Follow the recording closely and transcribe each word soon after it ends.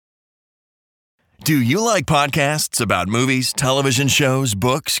Do you like podcasts about movies, television shows,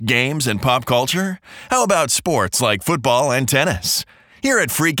 books, games, and pop culture? How about sports like football and tennis? Here at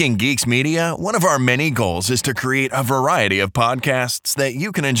Freaking Geeks Media, one of our many goals is to create a variety of podcasts that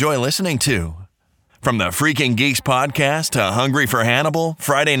you can enjoy listening to. From the Freaking Geeks podcast to Hungry for Hannibal,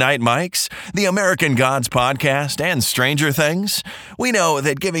 Friday Night Mikes, the American Gods podcast, and Stranger Things, we know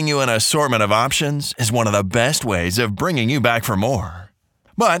that giving you an assortment of options is one of the best ways of bringing you back for more.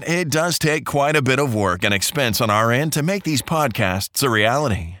 But it does take quite a bit of work and expense on our end to make these podcasts a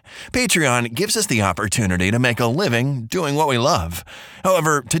reality. Patreon gives us the opportunity to make a living doing what we love.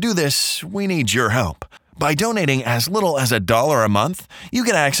 However, to do this, we need your help. By donating as little as $1 a month, you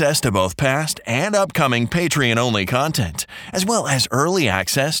get access to both past and upcoming Patreon-only content, as well as early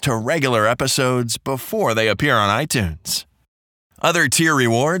access to regular episodes before they appear on iTunes. Other tier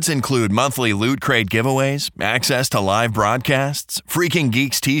rewards include monthly Loot Crate giveaways, access to live broadcasts, Freaking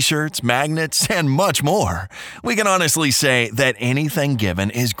Geeks t-shirts, magnets, and much more. We can honestly say that anything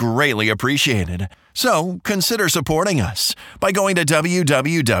given is greatly appreciated. So consider supporting us by going to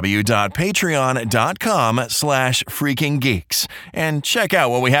www.patreon.com/freakinggeeks and check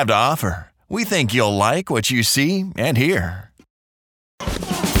out what we have to offer. We think you'll like what you see and hear.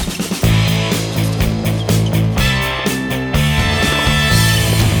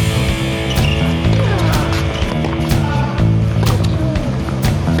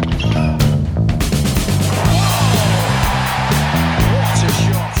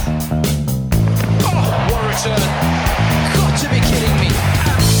 Got to be kidding me.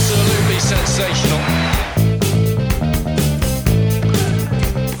 Absolutely sensational.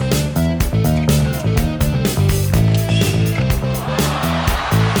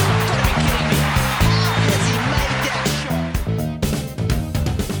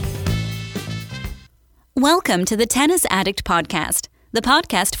 Welcome to the Tennis Addict Podcast, the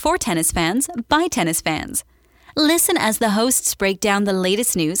podcast for tennis fans by tennis fans. Listen as the hosts break down the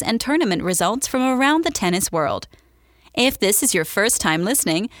latest news and tournament results from around the tennis world. If this is your first time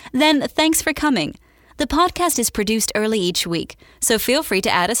listening, then thanks for coming. The podcast is produced early each week, so feel free to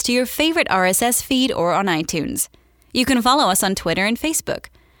add us to your favorite RSS feed or on iTunes. You can follow us on Twitter and Facebook.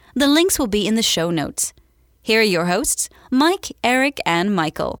 The links will be in the show notes. Here are your hosts, Mike, Eric, and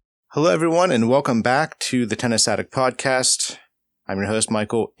Michael. Hello, everyone, and welcome back to the Tennis Addict Podcast. I'm your host,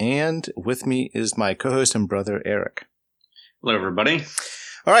 Michael, and with me is my co-host and brother, Eric. Hello, everybody.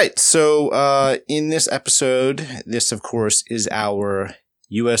 All right, so in this episode, this, of course, is our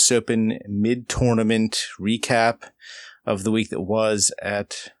U.S. Open mid-tournament recap of the week that was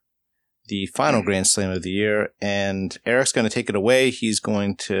at the final Grand Slam of the year, and Eric's going to take it away. He's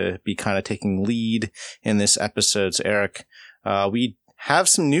going to be kind of taking lead in this episode. So, Eric, we have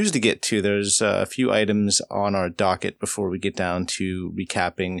some news to get to. There's a few items on our docket before we get down to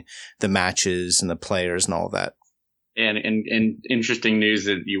recapping the matches and the players and all of that. And interesting news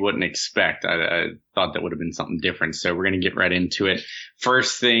that you wouldn't expect. I thought that would have been something different. So we're going to get right into it.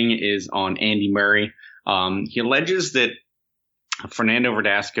 First thing is on Andy Murray. He alleges that Fernando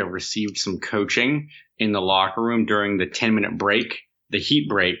Verdasco received some coaching in the locker room during the 10-minute break, the heat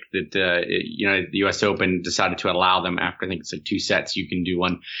break that the U.S. Open decided to allow them after. I think it's like 2 sets. You can do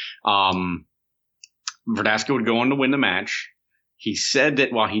one. Verdasco would go on to win the match. He said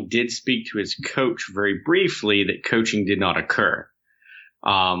that while he did speak to his coach very briefly, that coaching did not occur.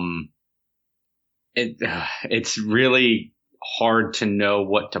 It's really hard to know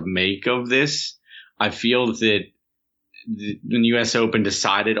what to make of this. I feel that when the U.S. Open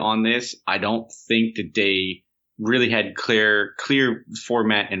decided on this, I don't think that they really had clear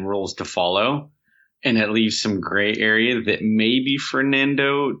format and rules to follow. And that leaves some gray area that maybe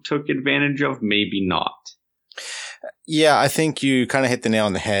Fernando took advantage of, maybe not. Yeah, I think you kind of hit the nail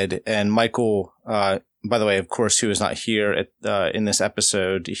on the head. And Michael, by the way, of course, who is not here in this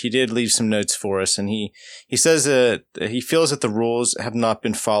episode, he did leave some notes for us. And he says that he feels that the rules have not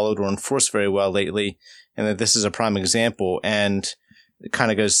been followed or enforced very well lately, and that this is a prime example. And it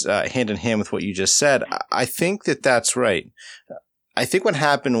kind of goes hand in hand with what you just said. I think that that's right. I think what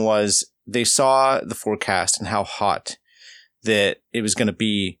happened was they saw the forecast and how hot that it was going to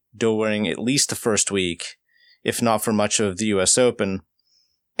be during at least the first week, if not for much of the U.S. Open.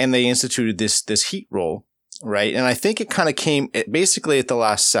 And they instituted this heat rule, right? And I think it kind of came basically at the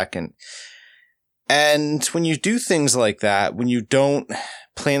last second. And when you do things like that, when you don't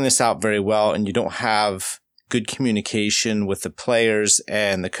plan this out very well and you don't have good communication with the players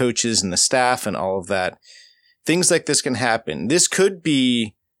and the coaches and the staff and all of that, things like this can happen. This could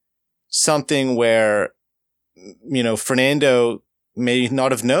be something where, Fernando may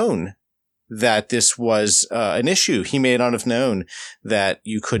not have known that this was an issue. He may not have known that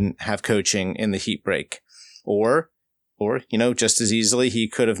you couldn't have coaching in the heat break, or, just as easily he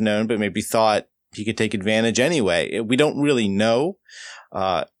could have known, but maybe thought he could take advantage anyway. We don't really know.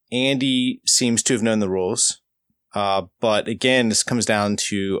 Andy seems to have known the rules. But again, this comes down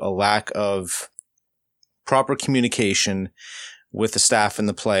to a lack of proper communication with the staff and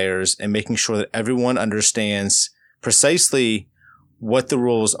the players and making sure that everyone understands precisely what the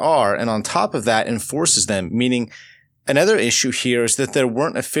rules are. And on top of that, enforces them. Meaning another issue here is that there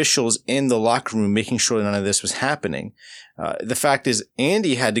weren't officials in the locker room making sure none of this was happening. The fact is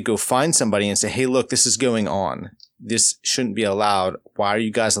Andy had to go find somebody and say, hey, look, this is going on. This shouldn't be allowed. Why are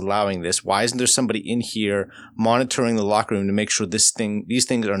you guys allowing this? Why isn't there somebody in here monitoring the locker room to make sure these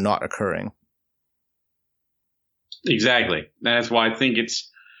things are not occurring? Exactly. That's why I think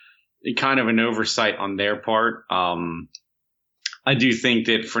it's kind of an oversight on their part. I do think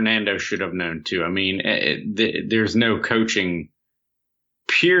that Fernando should have known too. I mean, there's no coaching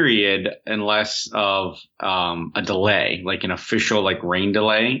period unless of a delay, like an official rain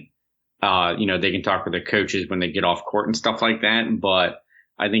delay. They can talk with their coaches when they get off court and stuff like that. But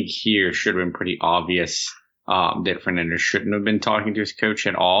I think here should have been pretty obvious that Fernando shouldn't have been talking to his coach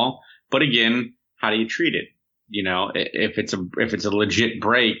at all. But again, how do you treat it? If it's a legit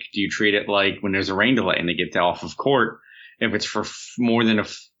break, do you treat it like when there's a rain delay and they get off of court? If it's for more than a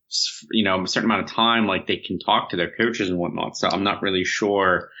certain amount of time, they can talk to their coaches and whatnot. So I'm not really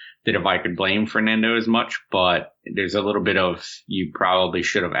sure that if I could blame Fernando as much, but there's a little bit of, you probably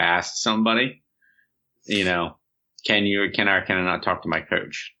should have asked somebody, can I not talk to my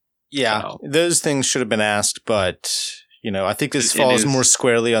coach? Yeah, So, those things should have been asked, but I think this falls more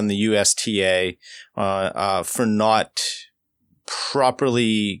squarely on the USTA for not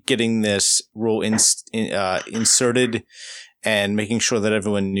properly getting this rule inserted and making sure that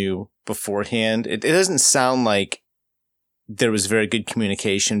everyone knew beforehand. It doesn't sound like there was very good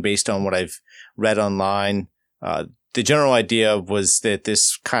communication based on what I've read online. The general idea was that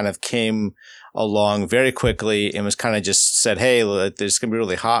this kind of came along very quickly and was kind of just said, hey, it's going to be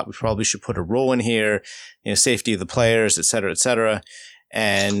really hot. We probably should put a rule in here, safety of the players, et cetera, et cetera.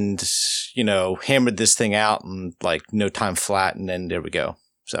 And, hammered this thing out in no time flat. And then there we go.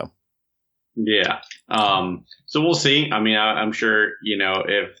 So. Yeah. So we'll see. I mean, I'm sure,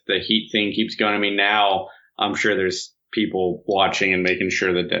 if the heat thing keeps going, now I'm sure there's people watching and making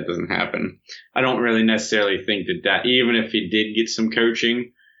sure that doesn't happen. I don't really necessarily think that even if he did get some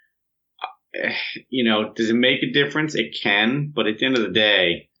coaching, does it make a difference? It can, but at the end of the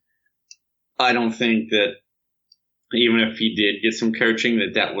day, I don't think that even if he did get some coaching,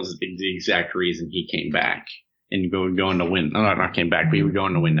 that was the exact reason he came back and going to win. No, not came back, but he was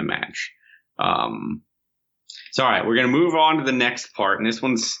going to win the match. So all right, we're going to move on to the next part, and this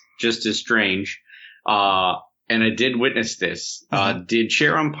one's just as strange. And I did witness this. Did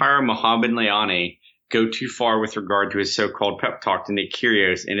chair umpire Mohamed Leone go too far with regard to his so-called pep talk to Nick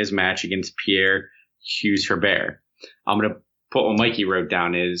Kyrgios in his match against Pierre Hughes Herbert? I'm going to put what Mikey wrote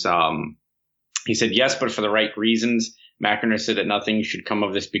down is, he said, yes, but for the right reasons. McEnroe said that nothing should come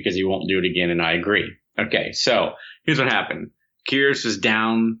of this because he won't do it again, and I agree. Okay, so here's what happened. Kyrgios was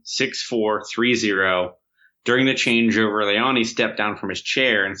down 6-4, 3-0. During the changeover, Leone stepped down from his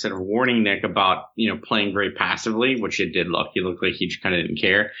chair instead of warning Nick about, playing very passively, which it did look. He looked like he just kind of didn't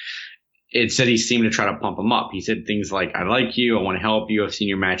care. It said he seemed to try to pump him up. He said things like, I like you, I want to help you, I've seen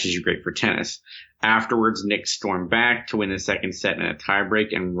your matches, you're great for tennis. Afterwards, Nick stormed back to win the second set in a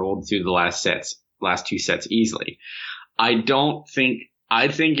tiebreak and rolled through the last two sets easily. I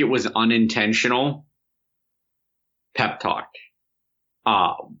think it was unintentional pep talk.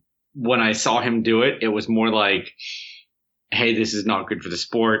 When I saw him do it, it was more like, hey, this is not good for the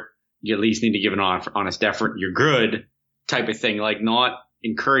sport. You at least need to give an honest effort. You're good type of thing. Not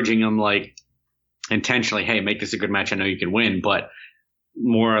encouraging him intentionally, hey, make this a good match. I know you can win. But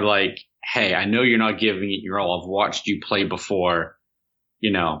more like, hey, I know you're not giving it your all. I've watched you play before.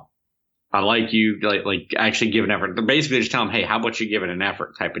 I like you. Actually give an effort. But basically just tell him, hey, how about you give it an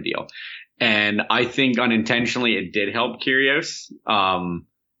effort type of deal. And I think unintentionally it did help Kyrgios.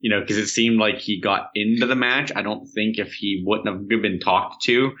 Because it seemed like he got into the match. I don't think if he wouldn't have been talked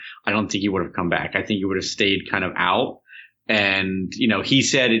to, I don't think he would have come back. I think he would have stayed kind of out. And, he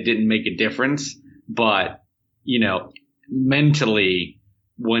said it didn't make a difference. But, mentally,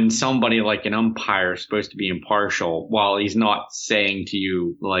 when somebody like an umpire is supposed to be impartial, while he's not saying to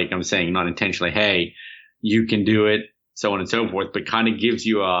you, like I'm saying, not intentionally, hey, you can do it, so on and so forth, but kind of gives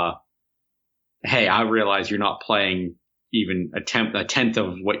you hey, I realize you're not playing even a tenth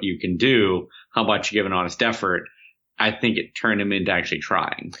of what you can do. How about you give an honest effort? I think it turned him into actually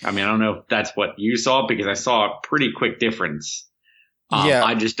trying. I mean, I don't know if that's what you saw, because I saw a pretty quick difference.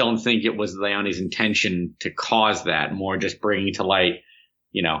 I just don't think it was Leone's intention to cause that, more just bringing to light,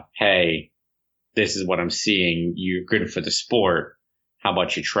 hey, this is what I'm seeing. You're good for the sport. How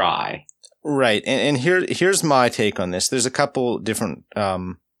about you try? Right. And here's my take on this. There's a couple different,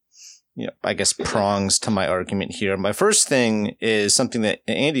 I guess prongs to my argument here. My first thing is something that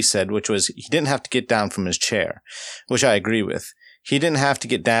Andy said, which was he didn't have to get down from his chair, which I agree with. He didn't have to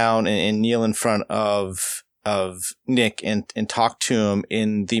get down and kneel in front of Nick and talk to him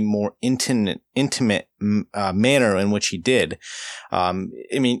in the more intimate manner in which he did. I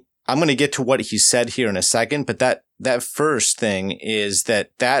mean, I'm going to get to what he said here in a second, but that first thing is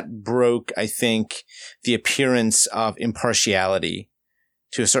that broke, I think, the appearance of impartiality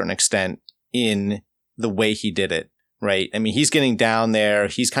to a certain extent in the way he did it, right? I mean, he's getting down there.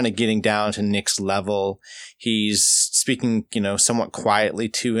 He's kind of getting down to Nick's level. He's speaking, somewhat quietly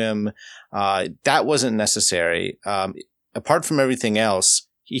to him. That wasn't necessary. Apart from everything else,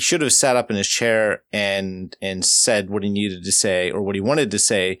 he should have sat up in his chair and said what he needed to say or what he wanted to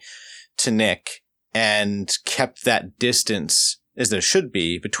say to Nick and kept that distance, as there should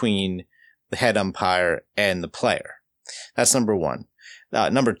be, between the head umpire and the player. That's number one.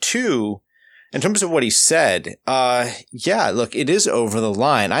 Number two, in terms of what he said, look, it is over the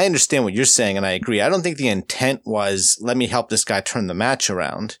line. I understand what you're saying, and I agree. I don't think the intent was, let me help this guy turn the match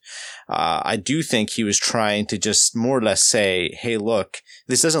around. I do think he was trying to just more or less say, hey, look,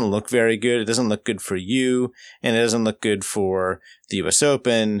 this doesn't look very good. It doesn't look good for you, and it doesn't look good for the U.S.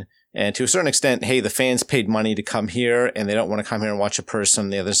 Open. And to a certain extent, hey, the fans paid money to come here, and they don't want to come here and watch a person on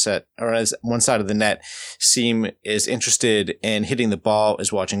the other set or as one side of the net seem as interested in hitting the ball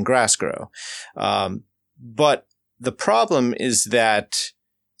as watching grass grow. But the problem is that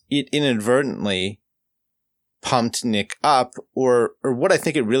it inadvertently pumped Nick up, or what I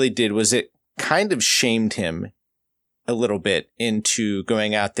think it really did was it kind of shamed him a little bit into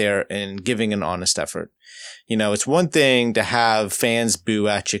going out there and giving an honest effort. It's one thing to have fans boo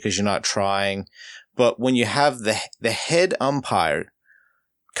at you because you're not trying, but when you have the head umpire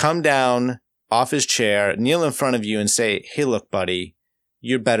come down off his chair, kneel in front of you and say, hey, look, buddy,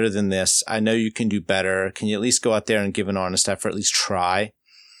 you're better than this. I know you can do better. Can you at least go out there and give an honest effort, at least try?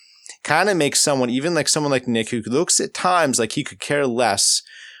 Kind of makes someone, even like someone like Nick, who looks at times like he could care less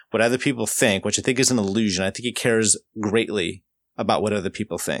what other people think, which I think is an illusion. I think he cares greatly about what other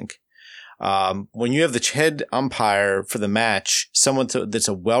people think. When you have the head umpire for the match, someone that's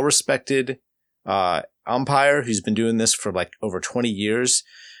a well-respected umpire who's been doing this for like over 20 years,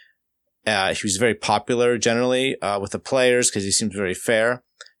 he was very popular generally with the players because he seems very fair.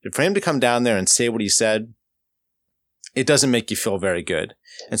 But for him to come down there and say what he said, it doesn't make you feel very good.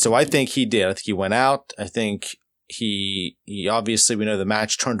 And so I think he did. I think he went out. I think he obviously, we know the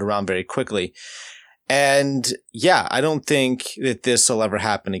match turned around very quickly. And yeah, I don't think that this will ever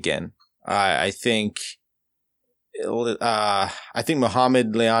happen again. I think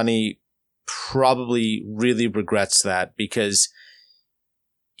Muhammad Leone probably really regrets that because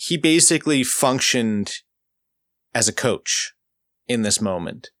he basically functioned as a coach in this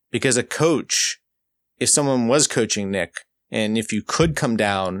moment. Because a coach, if someone was coaching Nick, and if you could come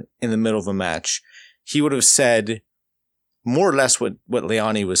down in the middle of a match, he would have said more or less what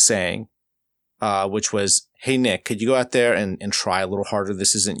Leone was saying, which was, hey, Nick, could you go out there and try a little harder?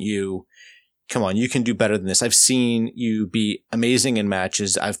 This isn't you. Come on, you can do better than this. I've seen you be amazing in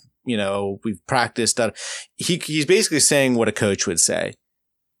matches. We've practiced. He's basically saying what a coach would say,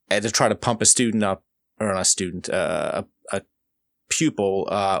 and to try to pump a student up, or not a student, a pupil,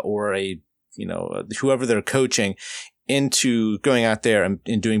 or whoever they're coaching into going out there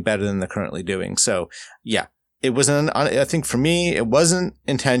and doing better than they're currently doing. So yeah, it wasn't, I think for me, it wasn't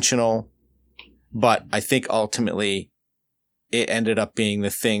intentional, but I think ultimately it ended up being the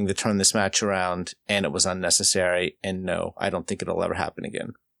thing that turned this match around, and it was unnecessary. And no, I don't think it'll ever happen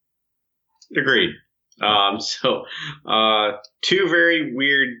again. Agreed. Two very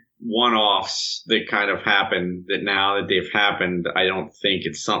weird one-offs that kind of happened that now that they've happened, I don't think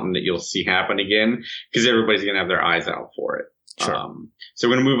it's something that you'll see happen again because everybody's going to have their eyes out for it. Sure. So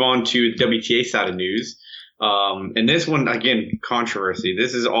we're going to move on to the WTA side of news. And this one, again, controversy.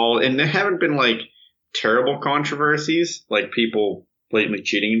 This is all, and there haven't been like terrible controversies, like people blatantly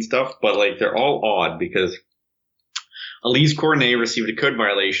cheating and stuff, but like they're all odd because Elise Cornet received a code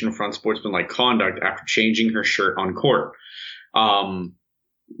violation for unsportsmanlike conduct after changing her shirt on court.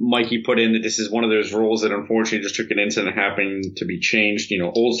 Mikey put in that this is one of those rules that unfortunately just took an incident happening to be changed,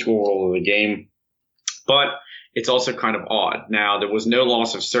 old school rule of the game. But it's also kind of odd. Now, there was no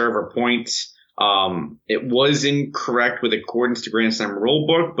loss of serve or points. It was incorrect with accordance to Grand Slam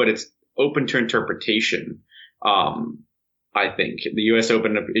rulebook, but it's open to interpretation. I think the U.S.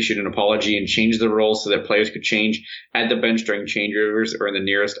 Open issued an apology and changed the rules so that players could change at the bench during changeovers or in the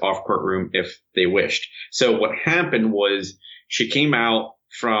nearest off-court room if they wished. So what happened was she came out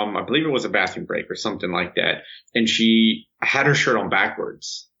from, I believe it was a bathroom break or something like that, and she had her shirt on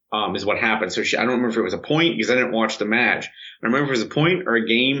backwards, is what happened. So I don't remember if it was a point because I didn't watch the match. I remember if it was a point or a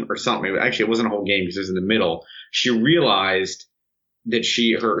game or something. Actually, it wasn't a whole game because it was in the middle. She realized that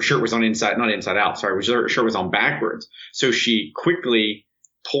her shirt was not inside out. Sorry, her shirt was on backwards. So she quickly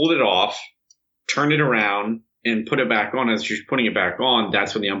pulled it off, turned it around, and put it back on. As she was putting it back on,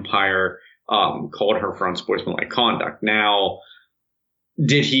 that's when the umpire called her for unsportsmanlike conduct. Now,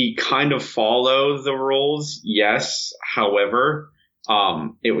 did he kind of follow the rules? Yes. However,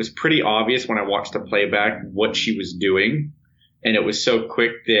 it was pretty obvious when I watched the playback what she was doing, and it was so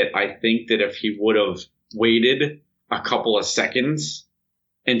quick that I think that if he would have waited a couple of seconds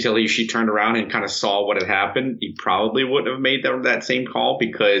until she turned around and kind of saw what had happened, he probably wouldn't have made that same call,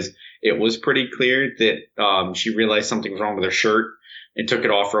 because it was pretty clear that she realized something was wrong with her shirt and took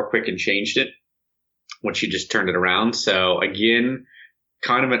it off real quick and changed it when she just turned it around. So again,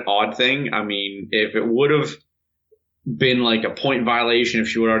 kind of an odd thing. I mean, if it would have been like a point violation, if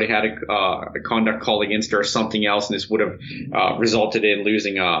she would already had a conduct call against her or something else, and this would have resulted in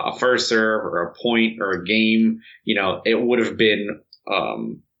losing a first serve or a point or a game, it would have been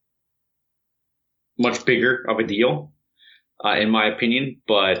much bigger of a deal, in my opinion.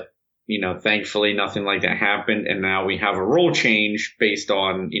 But, thankfully nothing like that happened. And now we have a rule change based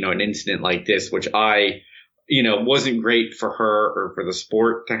on, an incident like this, which wasn't great for her or for the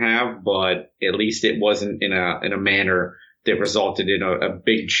sport to have, but at least it wasn't in a manner that resulted in a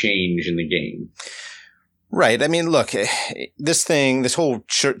big change in the game. Right. I mean, look, this whole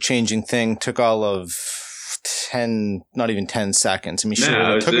shirt changing thing took all of 10, not even 10 seconds. I mean, she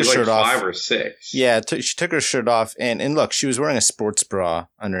took her shirt off. 5 or 6. Yeah. She took her shirt off, and look, she was wearing a sports bra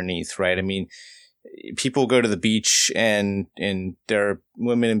underneath, right? I mean, people go to the beach and there are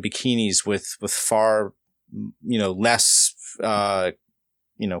women in bikinis with far, less,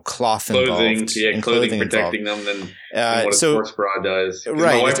 cloth clothing, involved. clothing protecting them than what a sports bra does.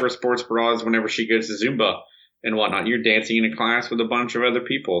 Right. My wife wears sports bras whenever she goes to Zumba and whatnot. You're dancing in a class with a bunch of other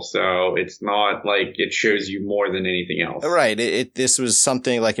people, so it's not like it shows you more than anything else. Right. This was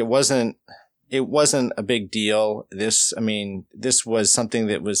something like it wasn't a big deal. This was something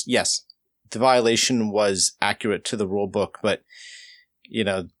that was, yes, the violation was accurate to the rule book, but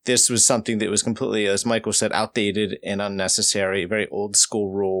this was something that was completely, as Michael said, outdated and unnecessary, a very old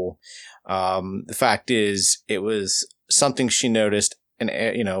school rule. The fact is, it was something she noticed and,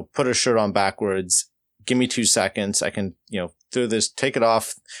 put her shirt on backwards. Give me 2 seconds. I can, throw this, take it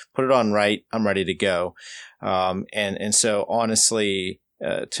off, put it on right. I'm ready to go. And so honestly,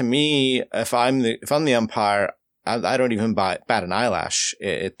 to me, if I'm the umpire, I don't even bat an eyelash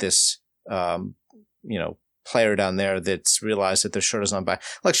at this, player down there that's realized that their shirt is on back.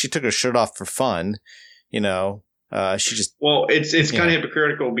 Like, she took her shirt off for fun, she just. Well, it's kind of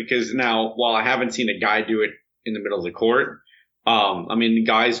hypocritical, because now, while I haven't seen a guy do it in the middle of the court, the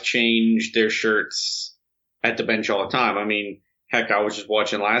guys change their shirts at the bench all the time. I mean, heck, I was just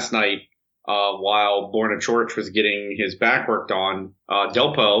watching last night, while Borna Coric was getting his back worked on,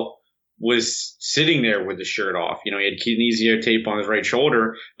 Delpo was sitting there with the shirt off. He had kinesio tape on his right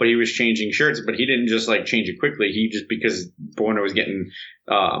shoulder, but he was changing shirts, but he didn't just change it quickly. He just, because Borna was getting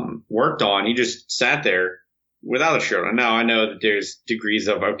worked on, he just sat there without a shirt on. Now, I know that there's degrees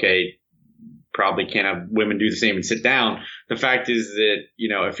of, okay, probably can't have women do the same and sit down. The fact is that,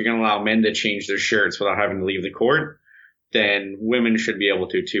 if you're going to allow men to change their shirts without having to leave the court, then women should be able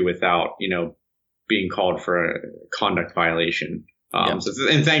to too, without, being called for a conduct violation.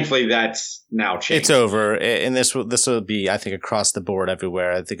 And thankfully that's now changed. It's over. And this will be, I think, across the board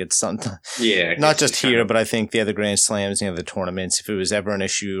everywhere. I think it's something, not just here, but I think the other Grand Slams, the tournaments, if it was ever an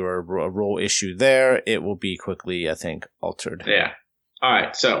issue or a rule issue there, it will be quickly, I think, altered. Yeah. All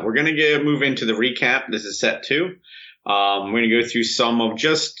right. So we're going to move into the recap. This is set 2. We're going to go through some of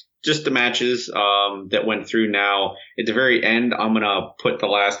just the matches that went through now. At the very end, I'm going to put the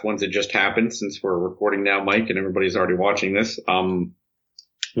last ones that just happened, since we're recording now, Mike, and everybody's already watching this,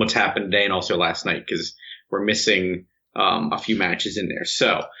 what's happened today and also last night, because we're missing a few matches in there.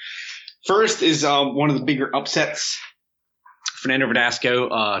 So first is one of the bigger upsets. Fernando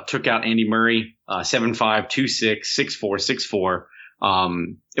Verdasco took out Andy Murray 7-5, 2-6, 6-4,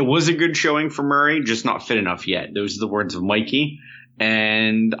 6-4. It was a good showing for Murray, just not fit enough yet. Those are the words of Mikey.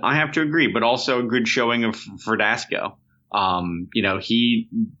 And I have to agree, but also a good showing of Verdasco. He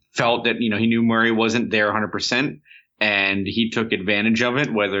felt that, he knew Murray wasn't there 100%. And he took advantage of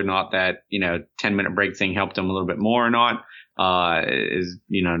it. Whether or not that, 10-minute break thing helped him a little bit more or not, is,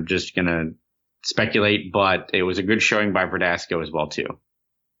 just going to speculate. But it was a good showing by Verdasco as well, too.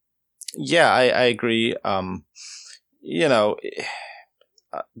 Yeah, I agree.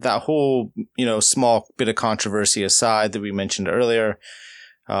 That whole, small bit of controversy aside that we mentioned earlier,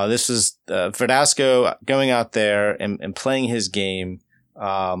 this was Verdasco going out there and playing his game,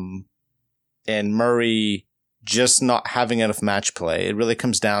 and Murray just not having enough match play. It really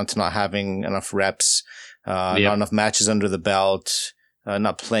comes down to not having enough reps, not enough matches under the belt,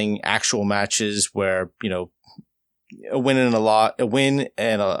 not playing actual matches where, a win is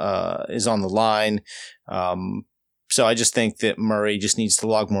on the line. So I just think that Murray just needs to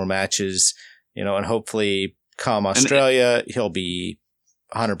log more matches, and hopefully come Australia, he'll be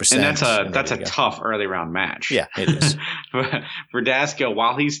 100%. And that's a tough early round match. Yeah, it is. Verdasco,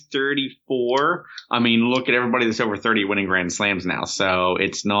 while he's 34, look at everybody that's over 30 winning Grand Slams now. So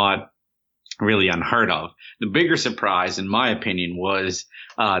it's not really unheard of. The bigger surprise, in my opinion, was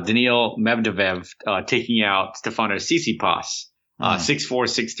Daniil Medvedev taking out Stefanos Tsitsipas. 6'4",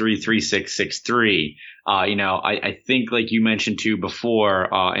 6'3", 3'6", 6'3". I think, like you mentioned too before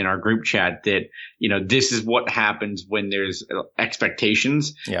in our group chat, that this is what happens when there's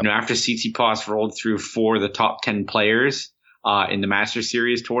expectations. Yep. After Tsitsipas rolled through 4 of the top 10 players in the Masters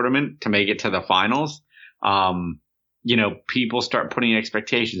Series tournament to make it to the finals, people start putting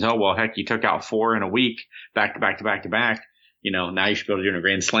expectations. Oh well, heck, you took out 4 in a week, back to back to back to back. Now you should be able to do it in a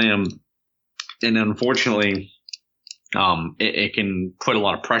Grand Slam, and unfortunately, it can put a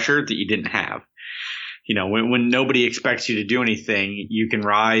lot of pressure that you didn't have. When nobody expects you to do anything, you can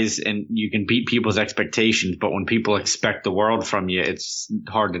rise and you can beat people's expectations. But when people expect the world from you, it's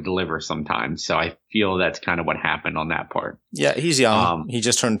hard to deliver sometimes. So I feel that's kind of what happened on that part. Yeah, he's young. He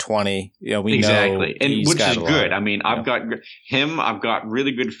just turned 20. We exactly, know and which is good. I've got him. I've got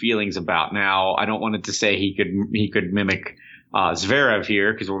really good feelings about. Now, I don't want it to say he could mimic Zverev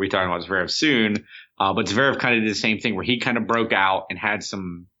here, because we'll be talking about Zverev soon. But Zverev kind of did the same thing where he kind of broke out and had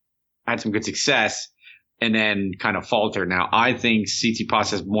some good success and then kind of faltered. Now, I think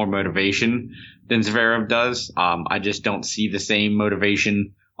Tsitsipas has more motivation than Zverev does. I just don't see the same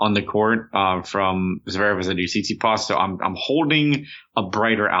motivation on the court from Zverev as I do Tsitsipas. So I'm holding a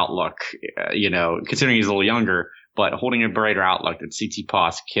brighter outlook, considering he's a little younger, but holding a brighter outlook that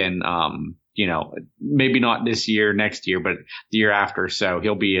Tsitsipas can maybe not this year, next year, but the year after. So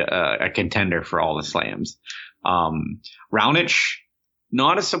he'll be a contender for all the slams. Raonic,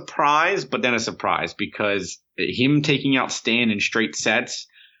 not a surprise, but then a surprise, because him taking out Stan in straight sets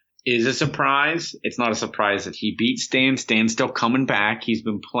is a surprise. It's not a surprise that he beat Stan. Stan's still coming back. He's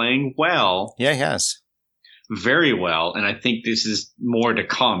been playing well. Yeah, he has. Very well. And I think this is more to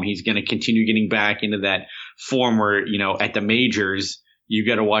come. He's going to continue getting back into that form where, at the majors, you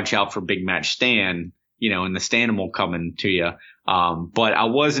got to watch out for big match Stan, and the Stanimal coming to you. But I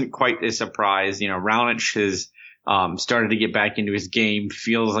wasn't quite as surprised. Raonic has started to get back into his game.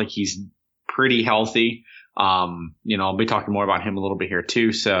 Feels like he's pretty healthy. I'll be talking more about him a little bit here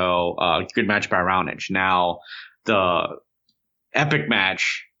too. So good match by Raonic. Now, the epic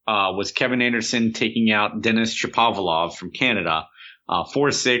match was Kevin Anderson taking out Denis Shapovalov from Canada.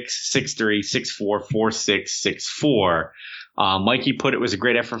 4-6, 6-3, 6-4, 4-6, 6-4. Mikey put it was a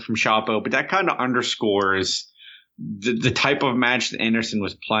great effort from Shapo, but that kind of underscores the type of match that Anderson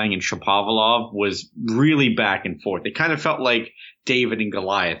was playing in Shapovalov was really back and forth. It kind of felt like David and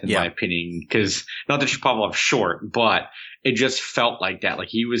Goliath, in my opinion, because not that Shapovalov's short, but it just felt like that. Like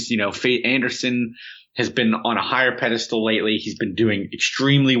he was, Anderson has been on a higher pedestal lately. He's been doing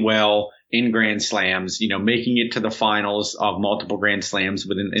extremely well in Grand Slams, making it to the finals of multiple Grand Slams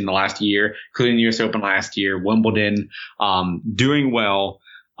in the last year, including the US Open last year, Wimbledon, doing well.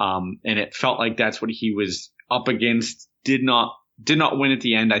 And it felt like that's what he was up against. Did not win at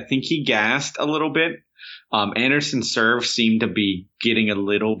the end. I think he gassed a little bit. Anderson's serve seemed to be getting a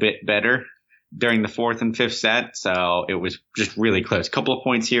little bit better during the 4th and 5th set. So it was just really close. A couple of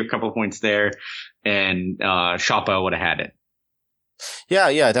points here, a couple of points there, and Shapo would have had it.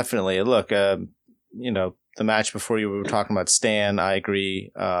 Yeah, definitely. Look, the match before you were talking about Stan, I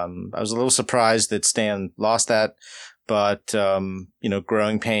agree. I was a little surprised that Stan lost that, but,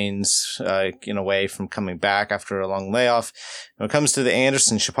 growing pains, in a way from coming back after a long layoff. When it comes to the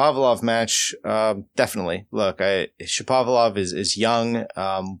Anderson Shapovalov match, definitely. Look, Shapovalov is young.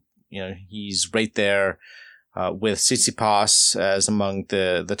 He's right there, with Tsitsipas as among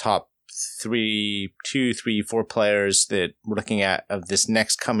the top 4 players that we're looking at of this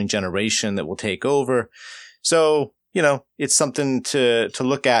next coming generation that will take over. So, it's something to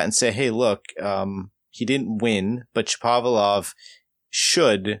look at and say, hey, look, he didn't win, but Shapovalov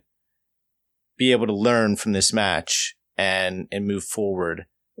should be able to learn from this match and move forward.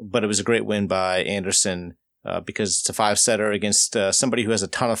 But it was a great win by Anderson because it's a 5-setter against somebody who has a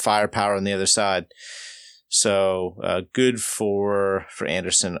ton of firepower on the other side. So good for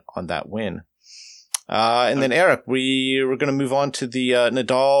Anderson on that win. And then Eric, we were going to move on to the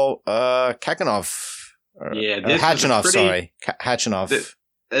Nadal Khachanov. Khachanov.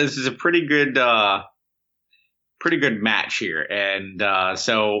 This is a pretty good match here, and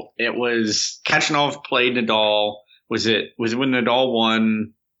so it was. Khachanov played Nadal. Was it when Nadal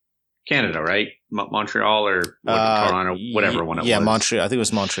won Canada, right? Montreal or Toronto, whatever one it was. Yeah, Montreal. I think it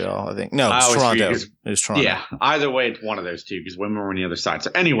was Montreal. I think no, it was Toronto. It was Toronto. Yeah, either way, it's one of those two because women were on the other side.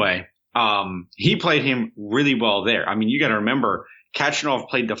 So anyway, he played him really well there. I mean, you got to remember, Khachanov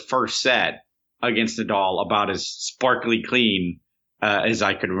played the first set against Nadal about as sparkly clean as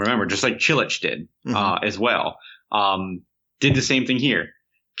I could remember, just like Cilic did as well. Did the same thing here.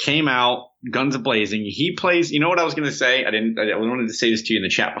 Came out, guns a-blazing. He plays, you know what I was going to say? I wanted to say this to you in the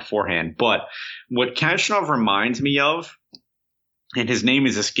chat beforehand, but what Khachanov reminds me of, and his name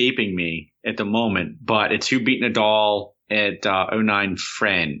is escaping me at the moment, but it's who beat Nadal at 09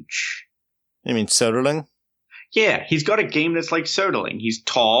 French. You mean Soderling? Yeah, he's got a game that's like Soderling. He's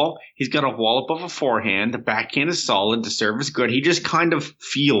tall. He's got a wallop of a forehand. The backhand is solid. The serve is good. He just kind of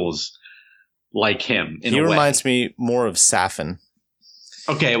feels like him in a way. He reminds me more of Safin.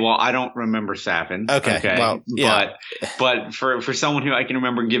 Okay, well, I don't remember Safin. Okay, well, yeah. But for someone who I can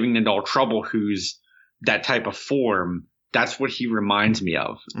remember giving Nadal trouble, who's that type of form, that's what he reminds me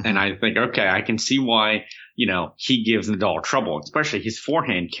of. Mm-hmm. And I think, okay, I can see why, he gives Nadal trouble, especially his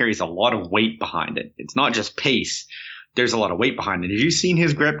forehand carries a lot of weight behind it. It's not just pace. There's a lot of weight behind it. Have you seen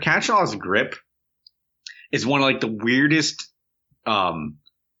his grip? Khachanov's grip is one of like the weirdest,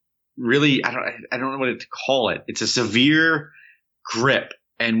 really, I don't know what to call it. It's a severe grip.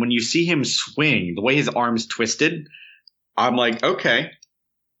 And when you see him swing, the way his arm's twisted, I'm like, okay,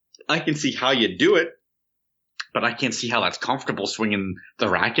 I can see how you do it. But I can't see how that's comfortable swinging the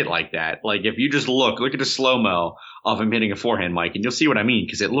racket like that. Like if you just look at a slow-mo of him hitting a forehand, Mike, and you'll see what I mean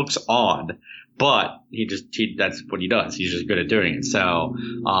because it looks odd. But that's what he does. He's just good at doing it. So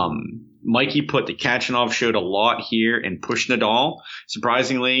Mikey put the Khachanov showed a lot here and pushed Nadal,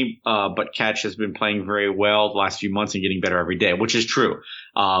 surprisingly. But Khach has been playing very well the last few months and getting better every day, which is true.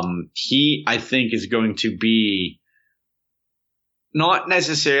 He, I think, is going to be not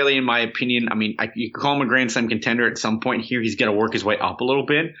necessarily, in my opinion. I mean, you could call him a Grand Slam contender at some point here. He's got to work his way up a little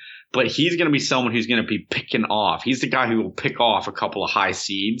bit, but he's going to be someone who's going to be picking off. He's the guy who will pick off a couple of high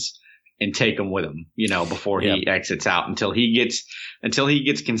seeds and take them with him, before he exits out until he gets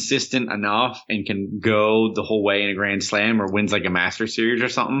consistent enough and can go the whole way in a Grand Slam or wins like a Master Series or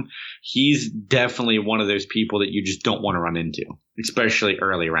something. He's definitely one of those people that you just don't want to run into, especially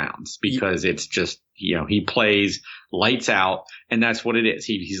early rounds, because it's just, he plays lights out, and that's what it is.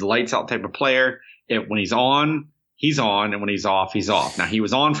 He's a lights out type of player. When he's on, he's on, and when he's off, he's off. Now, he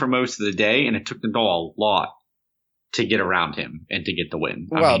was on for most of the day, and it took Nadal a lot to get around him and to get the win.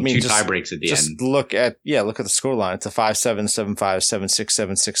 I mean, two tie breaks at the end. Just look at the scoreline. It's a 5-7, 7-5, 7-6,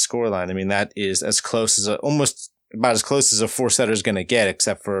 7-6 scoreline. I mean, that is as close as almost about as close as a 4-setter is going to get,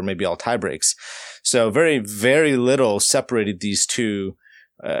 except for maybe all tie breaks. So very, very little separated these two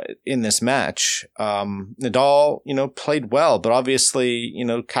in this match. Nadal, played well, but obviously,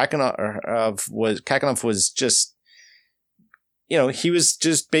 Khachanov was just, he was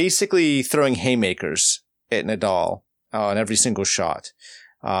just basically throwing haymakers at Nadal on every single shot,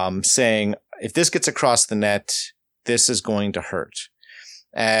 saying, if this gets across the net, this is going to hurt.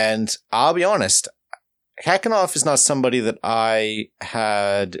 And I'll be honest, Khachanov is not somebody that I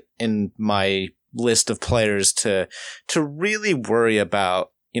had in my list of players to really worry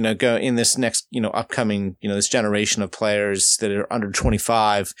about, go in this next, upcoming, this generation of players that are under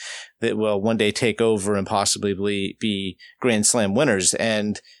 25 that will one day take over and possibly be Grand Slam winners.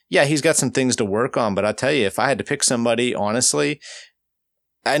 And yeah, he's got some things to work on, but I'll tell you, if I had to pick somebody, honestly,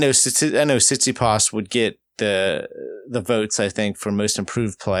 I know Tsitsipas would get the votes, I think, for most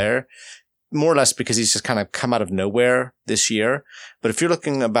improved player, more or less because he's just kind of come out of nowhere this year. But if you're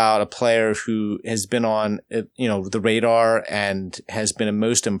looking about a player who has been on, the radar and has been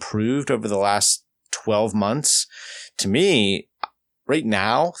most improved over the last 12 months, to me, right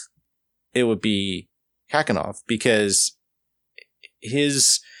now, it would be Khachanov, because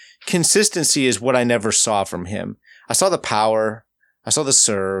his consistency is what I never saw from him. I saw the power. I saw the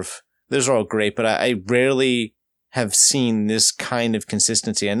serve. Those are all great, but I rarely have seen this kind of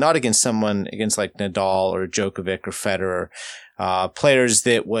consistency, and not against someone against like Nadal or Djokovic or Federer, players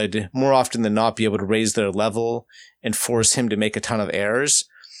that would more often than not be able to raise their level and force him to make a ton of errors.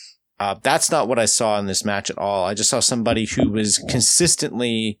 That's not what I saw in this match at all. I just saw somebody who was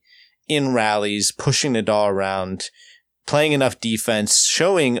consistently in rallies, pushing Nadal around, playing enough defense,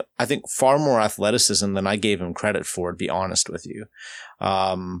 showing, I think, far more athleticism than I gave him credit for, to be honest with you.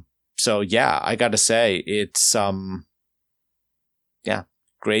 So yeah, I got to say it's,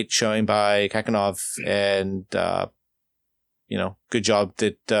 great showing by Khachanov, and, good job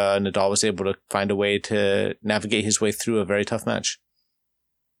that, Nadal was able to find a way to navigate his way through a very tough match.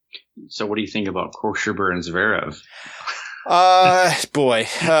 So what do you think about Kohlschreiber and Zverev?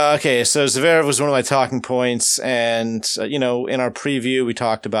 Okay. So Zverev was one of my talking points, and, in our preview, we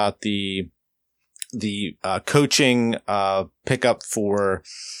talked about the coaching, pickup for,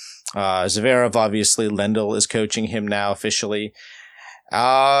 Zverev. Obviously, Lendl is coaching him now officially.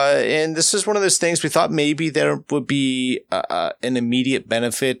 And this is one of those things we thought maybe there would be, an immediate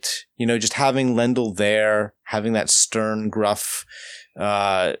benefit, just having Lendl there, having that stern, gruff,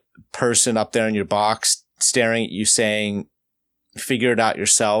 person up there in your box staring at you saying, figure it out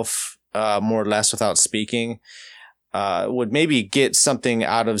yourself, more or less without speaking, would maybe get something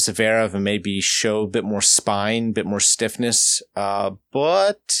out of Zverev and maybe show a bit more spine, a bit more stiffness.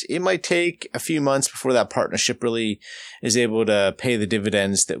 But it might take a few months before that partnership really is able to pay the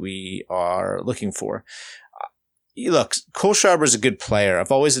dividends that we are looking for. Look, Kohlschreiber is a good player.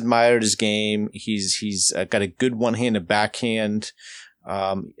 I've always admired his game. He's got a good one-handed backhand,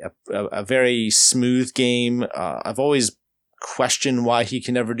 a very smooth game. I've always questioned why he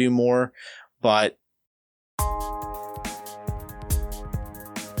can never do more, but.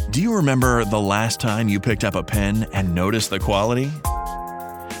 Do you remember the last time you picked up a pen and noticed the quality?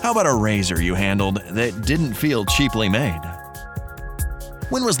 How about a razor you handled that didn't feel cheaply made?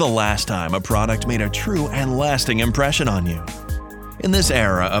 When was the last time a product made a true and lasting impression on you? In this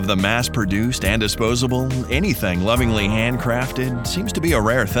era of the mass-produced and disposable, anything lovingly handcrafted seems to be a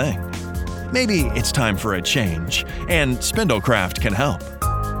rare thing. Maybe it's time for a change, and Spindlecraft can help.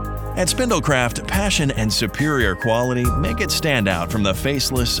 At Spindlecraft, passion and superior quality make it stand out from the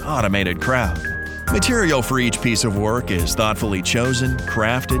faceless, automated crowd. Material for each piece of work is thoughtfully chosen,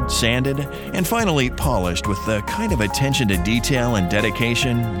 crafted, sanded, and finally polished with the kind of attention to detail and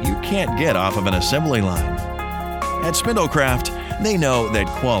dedication you can't get off of an assembly line. At Spindlecraft, they know that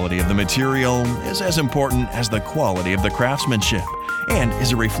quality of the material is as important as the quality of the craftsmanship, and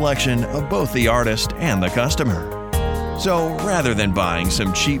is a reflection of both the artist and the customer. So rather than buying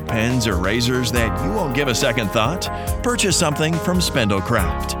some cheap pens or razors that you won't give a second thought, purchase something from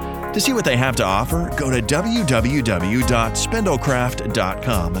Spindlecraft. To see what they have to offer, go to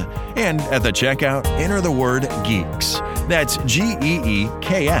www.spindlecraft.com and at the checkout, enter the word GEEKS. That's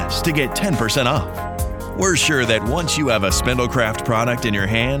GEEKS to get 10% off. We're sure that once you have a Spindlecraft product in your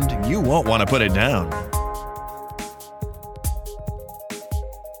hand, you won't want to put it down.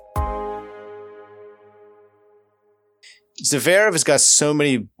 Zverev has got so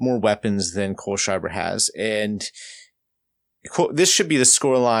many more weapons than Kohlschreiber has, and this should be the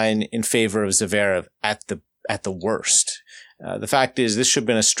scoreline in favor of Zverev at the worst. The fact is, this should have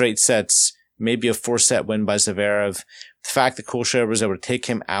been a straight sets, maybe a 4-set win by Zverev. The fact that Kohlschreiber was able to take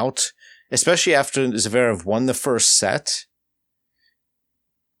him out, especially after Zverev won the first set,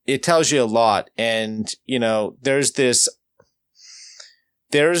 it tells you a lot. And, there's this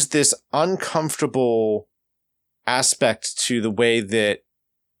uncomfortable aspect to the way that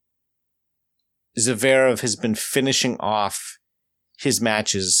Zverev has been finishing off his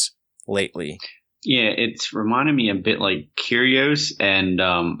matches lately. Yeah, it's reminded me a bit like Kyrgios, and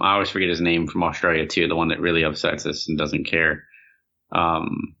I always forget his name, from Australia too, the one that really upsets us and doesn't care.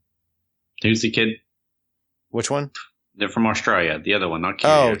 Who's the kid? Which one? They're from Australia. The other one, not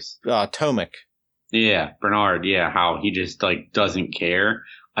Kyrgios. Oh, Tomic. Yeah, Bernard. Yeah, how he just doesn't care.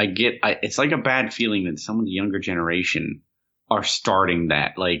 It's like a bad feeling that some of the younger generation are starting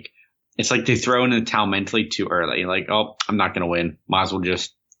that. It's like they throw in the towel mentally too early. Like, oh, I'm not going to win. Might as well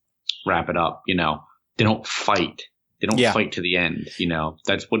just wrap it up. They don't fight. They don't fight to the end.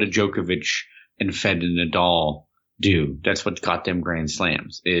 That's what a Djokovic and Fed and Nadal do. That's what got them Grand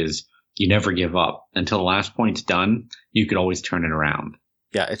Slams, is you never give up. Until the last point's done, you could always turn it around.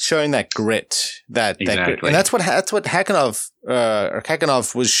 Yeah, it's showing that grit, exactly. that grit. And that's what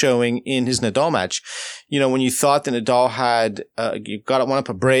Khachanov was showing in his Nadal match. When you thought that Nadal had, you got one up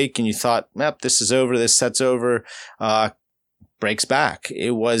a break and you thought, this is over, this set's over, breaks back.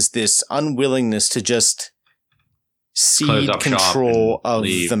 It was this unwillingness to just cede control of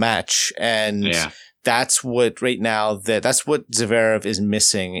the match. And that's what right now that's what Zverev is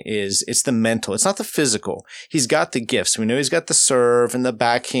missing it's the mental. It's not the physical. He's got the gifts. We know he's got the serve and the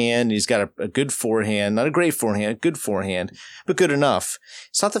backhand. He's got a good forehand, not a great forehand, a good forehand, but good enough.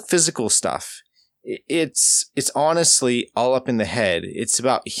 It's not the physical stuff. It's honestly all up in the head. It's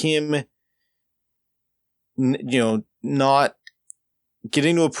about him, not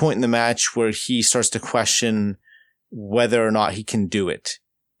getting to a point in the match where he starts to question whether or not he can do it.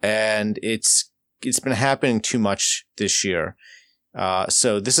 And it's been happening too much this year.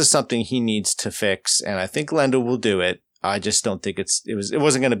 So this is something he needs to fix. And I think Lendl will do it. I just don't think it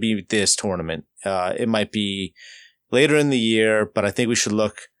wasn't going to be this tournament. It might be later in the year, but I think we should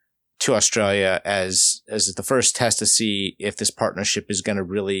look to Australia as the first test to see if this partnership is going to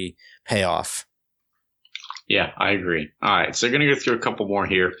really pay off. Yeah, I agree. All right. So going to go through a couple more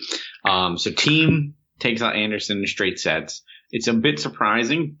here. So Thiem takes out Anderson in straight sets. It's a bit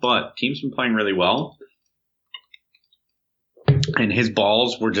surprising, but Thiem's been playing really well. And his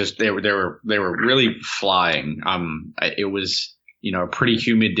balls were just, they were really flying. It was, a pretty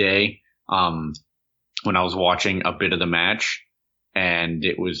humid day, when I was watching a bit of the match. And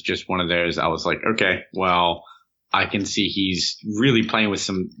it was just one of those, I was like, okay, well, I can see he's really playing with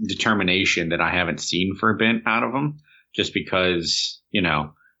some determination that I haven't seen for a bit out of him, just because,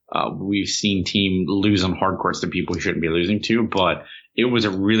 we've seen Thiem lose on hard courts to people he shouldn't be losing to, but it was a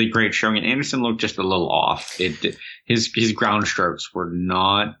really great showing. And Anderson looked just a little off. His ground strokes were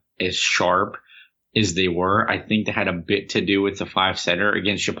not as sharp as they were. I think they had a bit to do with the 5-setter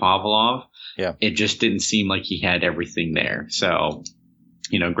against Shapovalov. Yeah. It just didn't seem like he had everything there. So,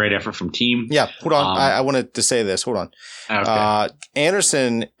 great effort from Thiem. Yeah. Hold on. I wanted to say this. Hold on. Okay.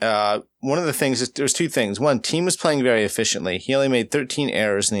 Anderson, one of the things is there's two things. One, Thiem was playing very efficiently. He only made 13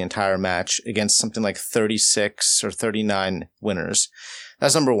 errors in the entire match against something like 36 or 39 winners.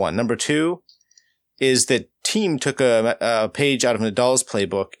 That's number one. Number two is that Thiem took a page out of Nadal's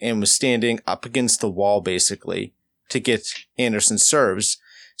playbook and was standing up against the wall basically to get Anderson's serves.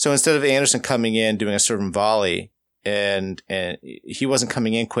 So instead of Anderson coming in, doing a serve and volley, and he wasn't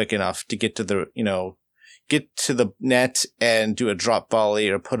coming in quick enough to get to the, get to the net and do a drop volley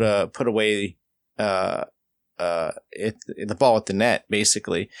or put away, the ball at the net,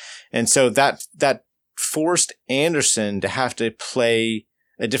 basically. And so that forced Anderson to have to play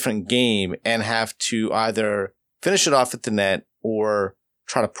a different game and have to either finish it off at the net or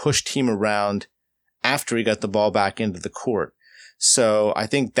try to push Thiem around after he got the ball back into the court. So I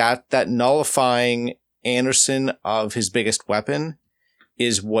think that nullifying Anderson of his biggest weapon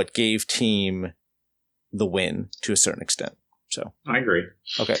is what gave Thiem the win to a certain extent. So I agree.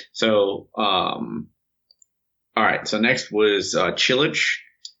 Okay. So, all right. So next was Cilic,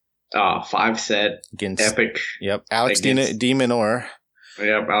 5-set against epic. Yep. Alex de Minaur.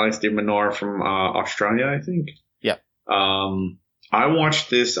 Yep. Alex de Minaur from Australia, I think. Yep. I watched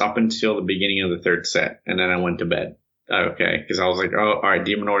this up until the beginning of the third set, and then I went to bed. Okay, because I was like, oh, all right,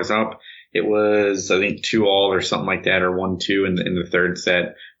 de Minaur's up. It was, I think, 2-2 or something like that, or 1-2 in the third set.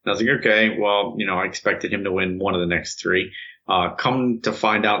 And I was like, okay, well, I expected him to win one of the next three. Come to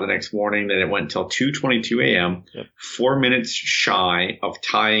find out the next morning that it went until 2:22 a.m., Yep. 4 minutes shy of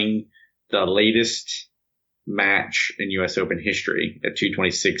tying the latest match in U.S. Open history at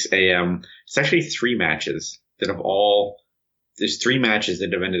 2:26 a.m. It's actually there's 3 matches that have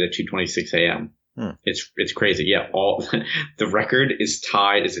ended at 2:26 a.m. It's crazy. Yeah. The record is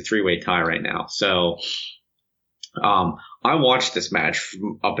tied. It's a 3-way tie right now. So, I watched this match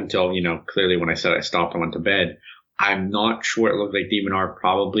up until, clearly when I said I stopped, I went to bed. I'm not sure. It looked like de Minaur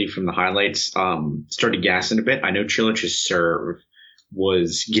probably from the highlights, started gassing a bit. I know Cilic's serve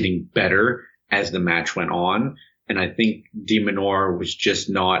was getting better as the match went on. And I think de Minaur was just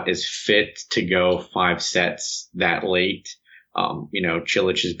not as fit to go 5 sets that late.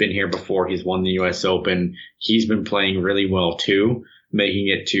 Cilic has been here before. He's won the U.S. Open. He's been playing really well too, making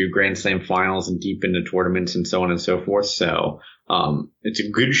it to Grand Slam finals and deep into tournaments and so on and so forth. So, it's a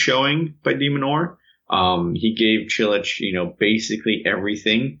good showing by de Minaur. He gave Cilic, basically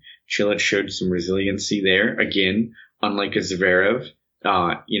everything. Cilic showed some resiliency there. Again, unlike a Zverev,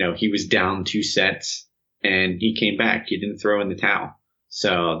 he was down 2 sets and he came back. He didn't throw in the towel.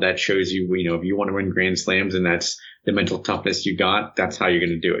 So that shows you, if you want to win Grand Slams and that's the mental toughness you got, that's how you're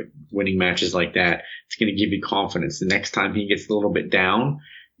going to do it. Winning matches like that, it's going to give you confidence. The next time he gets a little bit down,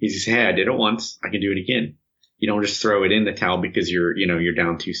 he says, hey, I did it once. I can do it again. You don't just throw it in the towel because you're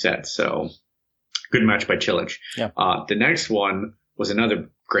down 2 sets. So good match by Cilic. Yeah. The next one was another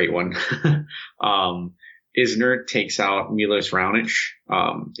great one. Isner takes out Milos Raonic,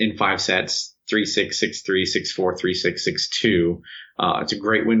 in 5 sets, 3-6, 6-3, 6-4, 3-6, 6-2. It's a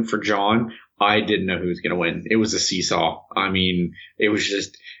great win for John. I didn't know who was going to win. It was a seesaw. I mean, it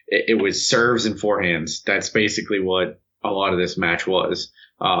was serves and forehands. That's basically what a lot of this match was.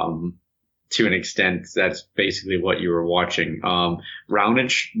 To an extent, that's basically what you were watching.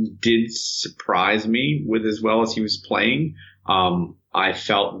 Raonic did surprise me with as well as he was playing. I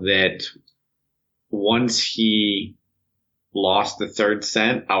felt that once he lost the third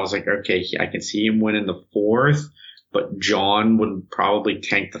set, I was like, okay, I can see him winning the fourth, but John would probably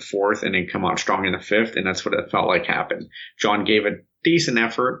tank the fourth and then come out strong in the fifth, and that's what it felt like happened. John gave a decent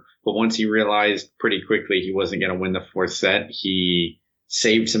effort, but once he realized pretty quickly he wasn't going to win the fourth set, he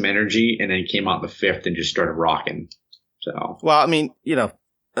saved some energy and then came out the fifth and just started rocking. So, well, I mean,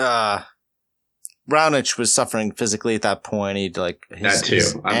 Raonic was suffering physically at that point. He'd like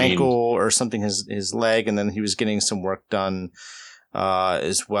his ankle or something, his leg, and then he was getting some work done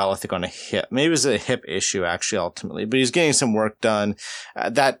as well, I think on a hip. Maybe it was a hip issue actually ultimately, but he's getting some work done.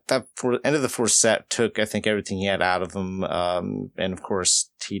 That for end of the fourth set took, I think, everything he had out of him. And of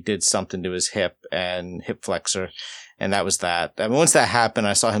course he did something to his hip and hip flexor, and that was that. I mean, once that happened,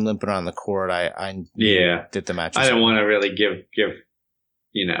 I saw him limping around the court. I did the match. I don't want to really give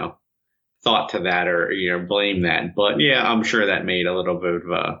thought to that or blame that, but yeah, I'm sure that made a little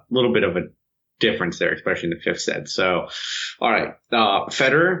bit of a difference there, especially in the fifth set. So, all right,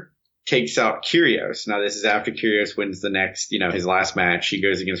 Federer takes out Kyrgios. Now, this is after Kyrgios wins the next, his last match. He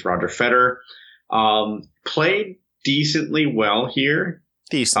goes against Roger Federer. Played decently well here.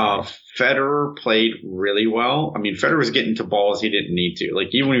 Federer played really well. I mean, Federer was getting to balls he didn't need to. Like,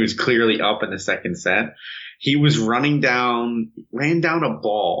 even when he was clearly up in the second set, he was ran down a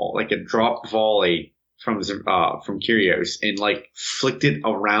ball, like a drop volley from Kyrgios, and like flicked it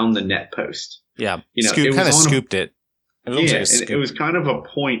around the net post. Yeah, scooped it. It was kind of a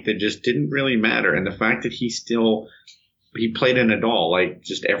point that just didn't really matter. And the fact that he played a Nadal, like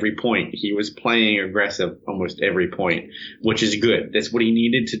just every point. He was playing aggressive almost every point, which is good. That's what he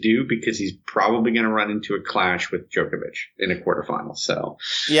needed to do because he's probably going to run into a clash with Djokovic in a quarterfinal. So,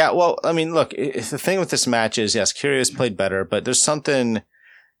 yeah, well, I mean, look, the thing with this match is, yes, Kyrgios played better, but there's something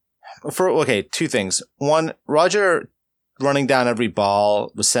two things. One, Roger running down every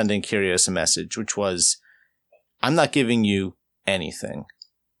ball was sending Kyrgios a message, which was, I'm not giving you anything.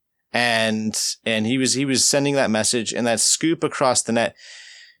 And he was sending that message, and that scoop across the net.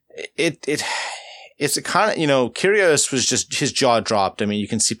 It's a kind of, Kyrgios was just, his jaw dropped. I mean, you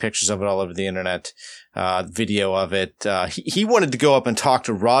can see pictures of it all over the internet, video of it. He wanted to go up and talk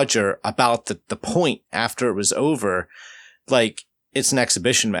to Roger about the point after it was over. Like, it's an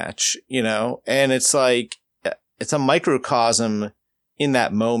exhibition match, and it's like, it's a microcosm in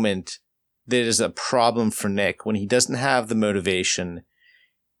that moment that is a problem for Nick. When he doesn't have the motivation,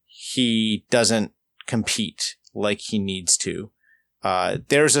 he doesn't compete like he needs to.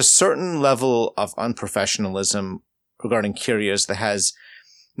 There's a certain level of unprofessionalism regarding Kyrgios that has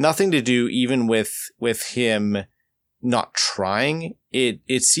nothing to do even with him not trying. It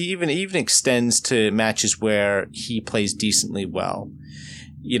even extends to matches where he plays decently well.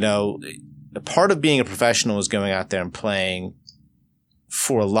 Part of being a professional is going out there and playing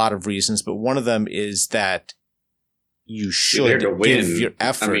for a lot of reasons, but one of them is that you should give your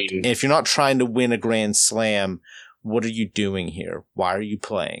effort. And if you're not trying to win a Grand Slam, what are you doing here? Why are you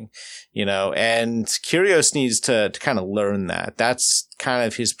playing? And Kyrgios needs to kind of learn that. That's kind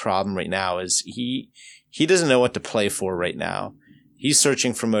of his problem right now, is he doesn't know what to play for right now. He's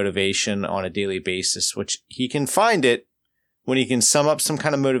searching for motivation on a daily basis, which he can find it when he can sum up some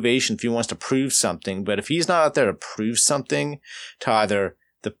kind of motivation if he wants to prove something. But if he's not out there to prove something to either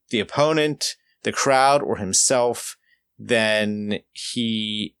the opponent, the crowd, or himself, then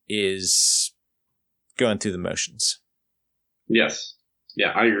he is going through the motions. Yes. Yeah,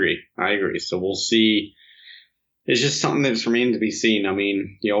 I agree. So we'll see. It's just something that's remaining to be seen. I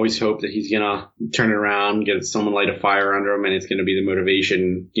mean, you always hope that he's going to turn it around, get someone light a fire under him, and it's going to be the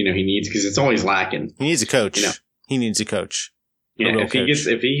motivation, he needs, because it's always lacking. He needs a coach. He needs a coach. Yeah,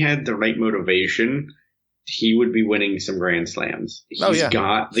 if he had the right motivation, he would be winning some Grand Slams. He has the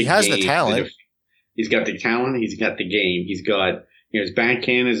talent. He's got the talent. He's got the game. He's got, his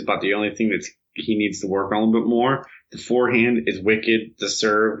backhand is about the only thing that he needs to work on a little bit more. The forehand is wicked. The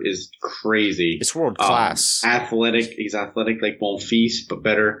serve is crazy. It's world class. Athletic. He's athletic like Monfils, but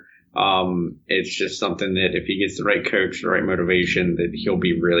better. It's just something that if he gets the right coach, the right motivation, that he'll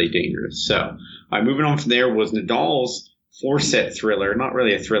be really dangerous. So, moving on from there was Nadal's 4-set thriller, not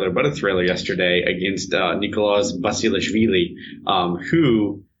really a thriller, but a thriller yesterday against Nicolas Basilashvili,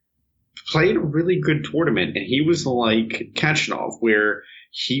 who played a really good tournament, and he was like Khachanov, where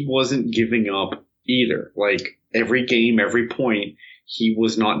he wasn't giving up either. Like, every game, every point, he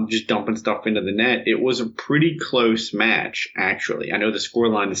was not just dumping stuff into the net. It was a pretty close match, actually. I know the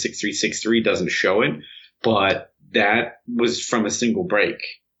scoreline, the 6-3, 6-3 doesn't show it, but that was from a single break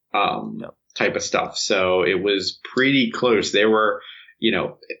type of stuff. So it was pretty close. There were,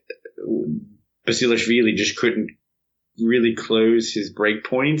 Basilashvili just couldn't really close his break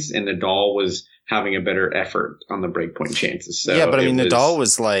points, and Nadal was having a better effort on the break point chances. So yeah, but I mean, Nadal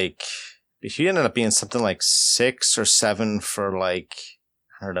was like, he ended up being something like 6 or 7 for like,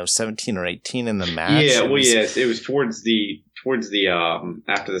 I don't know, 17 or 18 in the match. Yeah, it was towards the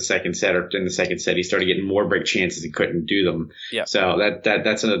after the second set, or in the second set, he started getting more break chances and couldn't do them. Yeah. So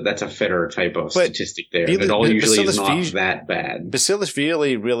that's a Federer type of statistic there. Nadal usually is not that bad.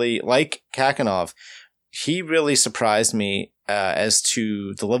 Basilashvili really, like Kakanov, he really surprised me as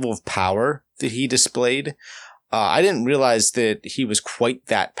to the level of power that he displayed. I didn't realize that he was quite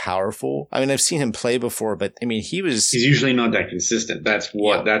that powerful. I mean, I've seen him play before, but I mean, he's usually not that consistent. That's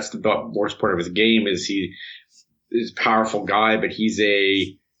the worst part of his game is he is a powerful guy, but he's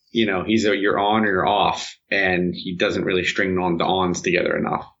you're on or you're off, and he doesn't really string on the ons together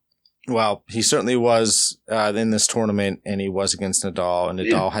enough. Well, he certainly was in this tournament, and he was against Nadal, and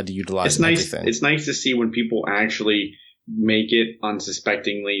Nadal had to utilize everything. It's nice to see when people actually make it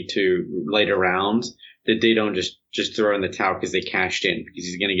unsuspectingly to later rounds, that they don't just throw in the towel because they cashed in, because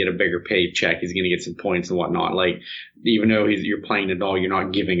he's going to get a bigger paycheck, he's going to get some points and whatnot. Like, even though you're playing Nadal, you're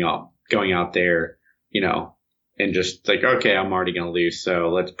not giving up, going out there, and just like, okay, I'm already going to lose, so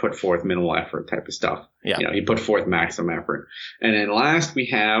let's put forth minimal effort type of stuff. Yeah. He put forth maximum effort. And then last we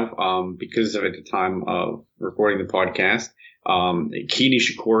have, because of at the time of recording the podcast, Kei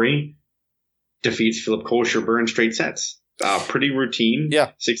Nishikori defeats Philip Kohlschreiber in straight sets. Pretty routine.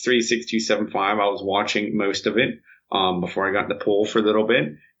 Yeah. 6-3, 6-2, 7-5. I was watching most of it before I got in the pool for a little bit.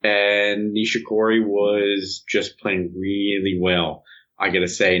 And Nishikori was just playing really well, I got to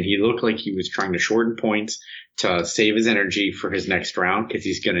say. And he looked like he was trying to shorten points to save his energy for his next round, because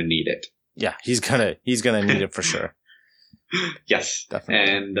he's going to need it. Yeah, he's gonna need it for sure. Yes,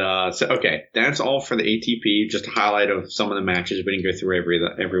 definitely. And so, okay, that's all for the ATP. Just a highlight of some of the matches. We didn't go through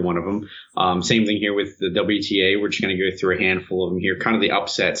every one of them. Same thing here with the WTA. We're just going to go through a handful of them here. Kind of the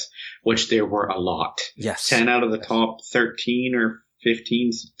upsets, which there were a lot. Yes, 10 out of the top 13 or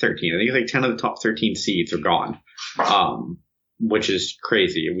 15, 13. I think it's like 10 of the top 13 seeds are gone. Which is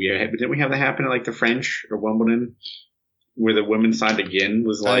crazy. Didn't we have that happen at like the French or Wimbledon, where the women's side again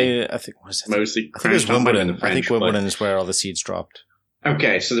was like I think mostly. I think it was Wimbledon. I think Wimbledon is where all the seeds dropped.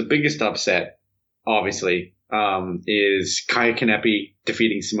 Okay, so the biggest upset, obviously, is Kaia Kanepi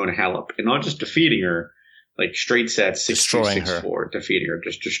defeating Simona Halep, and not just defeating her, like straight sets, 6-2, 6-4, defeating her,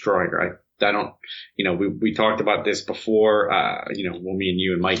 just destroying her. I don't, we talked about this before, when me and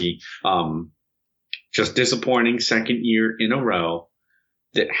you and Mikey, just disappointing second year in a row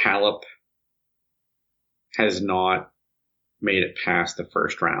that Halep has not made it past the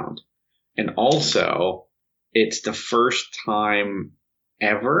first round. And also, it's the first time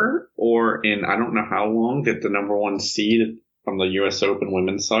ever, or in I don't know how long, that the number one seed from the U.S. Open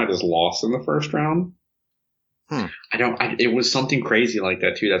women's side is lost in the first round. It was something crazy like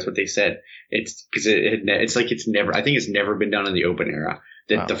that too. That's what they said. It's because it's never, I think it's never been done in the Open era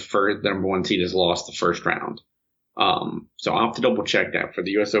that the number one seed has lost the first round. So I'll have to double check that for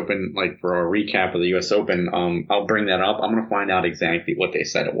the U.S. Open, like for a recap of the U.S. Open. I'll bring that up. I'm going to find out exactly what they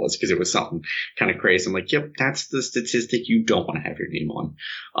said it was, because it was something kind of crazy. I'm like, yep, that's the statistic you don't want to have your name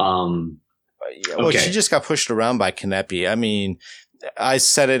on. Well, she just got pushed around by Kanepi. I mean, I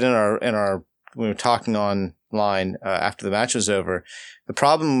said it in our when we were talking online after the match was over. The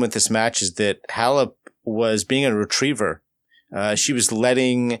problem with this match is that Halep was being a retriever. She was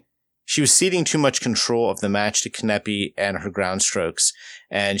ceding too much control of the match to Kanepi and her ground strokes.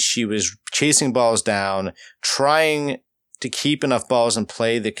 And she was chasing balls down, trying to keep enough balls in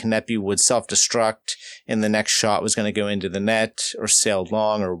play that Kanepi would self-destruct and the next shot was going to go into the net or sail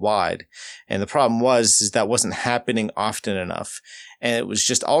long or wide. And the problem is that wasn't happening often enough. And it was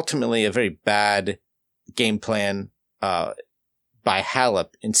just ultimately a very bad game plan by Halep.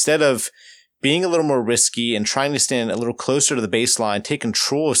 Instead of being a little more risky and trying to stand a little closer to the baseline, take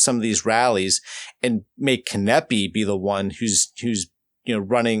control of some of these rallies, and make Kanepi be the one who's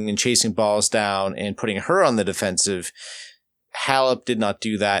running and chasing balls down and putting her on the defensive. Halep did not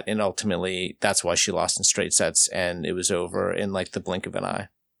do that, and ultimately that's why she lost in straight sets, and it was over in like the blink of an eye.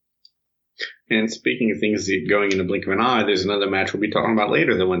 And speaking of things going in the blink of an eye, there's another match we'll be talking about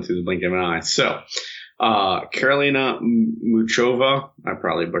later that went through the blink of an eye. So, Karolina Muchova, I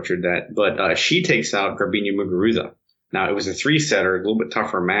probably butchered that, but she takes out Garbiñe Muguruza. Now, it was a 3-setter, a little bit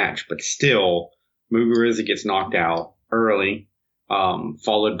tougher match, but still, Muguruza gets knocked out early.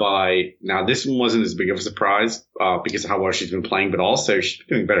 followed by, now this one wasn't as big of a surprise because of how well she's been playing, but also she's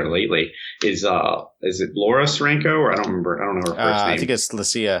been doing better lately, is it Laura Sarenko, or I don't know her first name. I think it's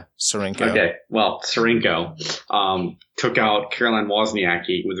Lucia Sarenko. Okay, well, Sarenko took out Caroline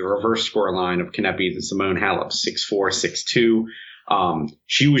Wozniacki with a reverse scoreline of Kanepi and Simone Halep, 6-4, 6-2.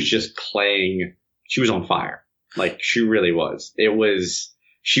 She was just playing, she was on fire. Like, she really was.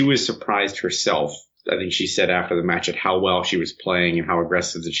 She was surprised herself. I think she said after the match at how well she was playing and how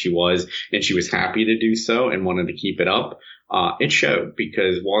aggressive that she was, and she was happy to do so and wanted to keep it up. It showed,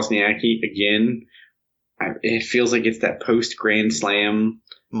 because Wozniacki, again, it feels like it's that post Grand Slam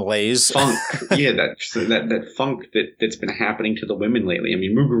malaise funk. Yeah, that funk that's been happening to the women lately. I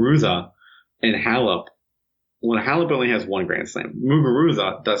mean, Muguruza and Halep. Well, Halep only has one Grand Slam.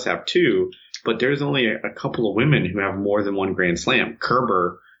 Muguruza does have two, but there's only a couple of women who have more than one Grand Slam.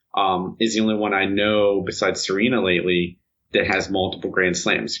 Kerber is the only one I know besides Serena lately that has multiple Grand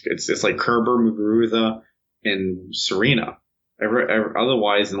Slams. It's like Kerber, Muguruza, and Serena.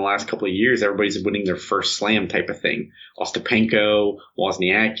 Otherwise, in the last couple of years, everybody's winning their first slam type of thing. Ostapenko,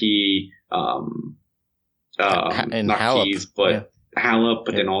 Wozniacki, and not Halep. Keys, but Halep,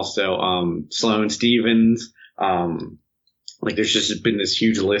 but then also Sloane Stephens. Like, there's just been this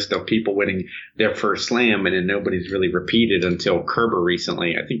huge list of people winning their first slam, and then nobody's really repeated until Kerber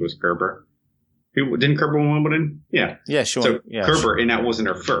recently. I think it was Kerber. Didn't Kerber win Wimbledon? Yeah. Yeah, sure. So Kerber, and that wasn't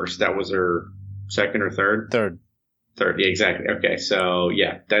her first. That was her second or third? Third. Yeah, exactly. Okay. So,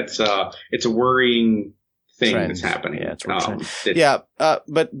 yeah, that's it's a worrying thing Trend. that's happening. Yeah,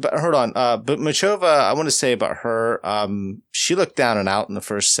 but hold on. But Muchova, I want to say about her, she looked down and out in the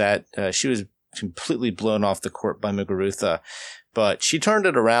first set. She was completely blown off the court by Muguruza, but she turned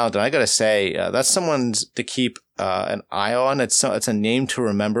it around, and I gotta say, that's someone to keep an eye on. It's a name to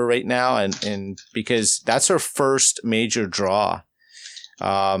remember right now, and because that's her first major draw.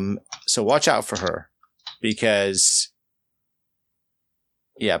 So watch out for her, because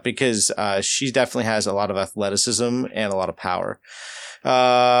she definitely has a lot of athleticism and a lot of power.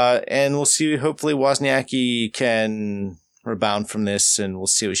 And we'll see. Hopefully, Wozniacki can rebound from this, and we'll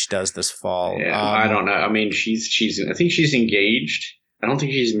see what she does this fall. Yeah, I don't know. I mean, I think she's engaged. I don't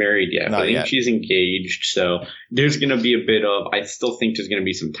think she's married yet, but I think she's engaged. So there's going to be a bit of, I still think there's going to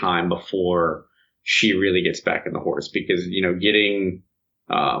be some time before she really gets back in the horse, because, getting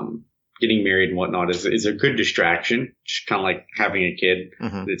married and whatnot is a good distraction. Just kind of like having a kid.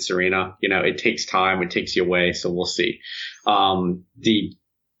 Mm-hmm. It's Serena. It takes time. It takes you away. So we'll see.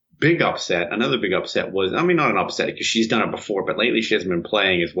 Another big upset was, I mean, not an upset because she's done it before, but lately she hasn't been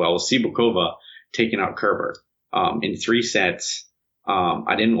playing as well. Cibulkova taking out Kerber in 3 sets.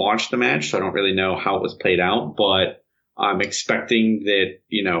 I didn't watch the match, so I don't really know how it was played out, but I'm expecting that,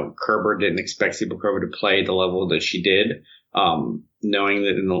 Kerber didn't expect Cibulkova to play the level that she did. Knowing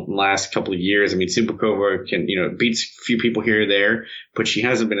that in the last couple of years, I mean, Cibulkova can, beats a few people here or there, but she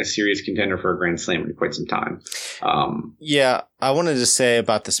hasn't been a serious contender for a Grand Slam in quite some time. I wanted to say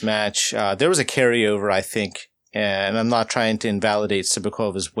about this match, there was a carryover, I think, and I'm not trying to invalidate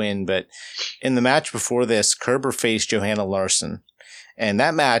Cibulkova's win, but in the match before this, Kerber faced Johanna Larsson, and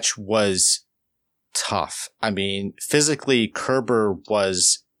that match was tough. I mean, physically, Kerber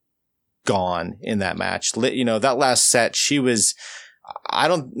was gone in that match. That last set, I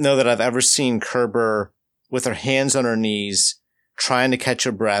don't know that I've ever seen Kerber with her hands on her knees trying to catch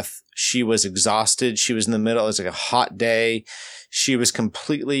her breath. She was exhausted. She was in the middle. It was like a hot day. She was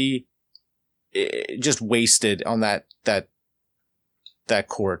completely just wasted on that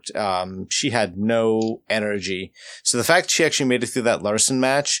court. She had no energy. So the fact she actually made it through that Larsson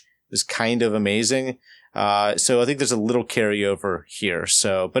match is kind of amazing. So I think there's a little carryover here.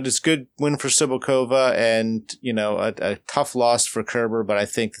 But it's good win for Cibulkova, and, a tough loss for Kerber, but I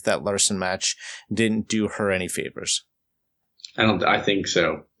think that Larsson match didn't do her any favors. I think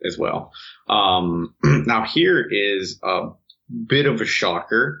so as well. Now here is a bit of a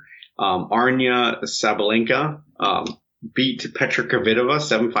shocker. Arina Sabalenka, beat Petra Kvitova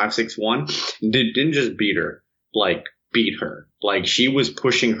 7-5, 6-1. Didn't just beat her, beat her. She was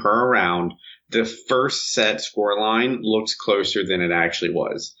pushing her around. The first set scoreline looks closer than it actually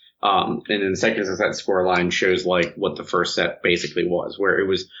was. And then the second set scoreline shows what the first set basically was, where it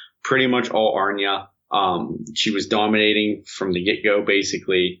was pretty much all Arina. She was dominating from the get-go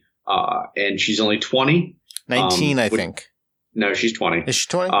basically. And she's only 20. 19, I think. No, she's 20. Is she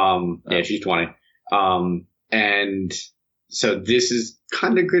 20? Yeah, she's 20. And so this is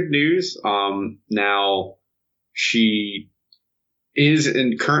kind of good news. Now she is,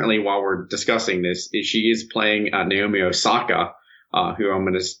 and currently while we're discussing this, she is playing Naomi Osaka, who I'm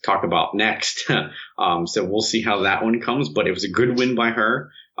going to talk about next. So we'll see how that one comes, but it was a good win by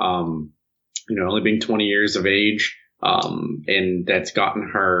her. Only being 20 years of age. And that's gotten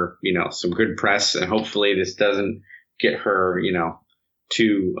her, some good press, and hopefully this doesn't get her,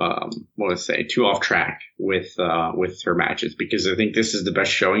 too off track with her matches, because I think this is the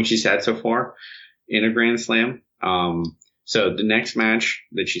best showing she's had so far in a Grand Slam. So the next match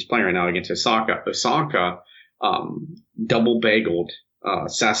that she's playing right now against Osaka, double bageled,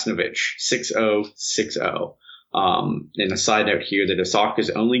 Sasnovich 6-0, 6-0. And a side note here that Osaka's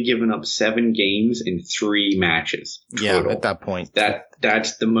only given up 7 games in 3 matches total. Yeah, at that point.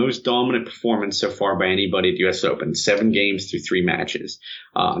 That's the most dominant performance so far by anybody at the US Open. 7 games through 3 matches.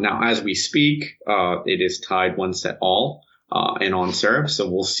 Now, as we speak, it is tied 1-all, and on serve. So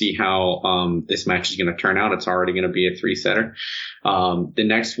we'll see how, this match is going to turn out. It's already going to be a 3-setter. The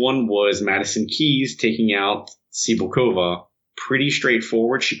next one was Madison Keys taking out Cibulkova. Pretty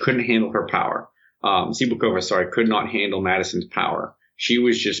straightforward. She couldn't handle her power. Cibulkova, could not handle Madison's power. She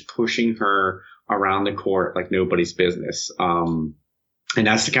was just pushing her around the court like nobody's business. And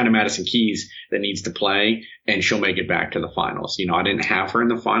that's the kind of Madison Keys that needs to play, and she'll make it back to the finals. I didn't have her in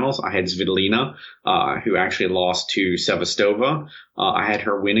the finals. I had Svitolina, who actually lost to Sevastova. I had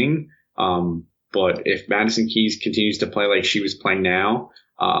her winning. But if Madison Keys continues to play like she was playing now,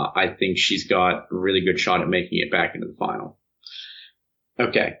 I think she's got a really good shot at making it back into the final.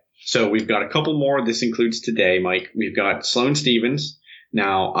 Okay. So we've got a couple more. This includes today, Mike. We've got Sloane Stephens.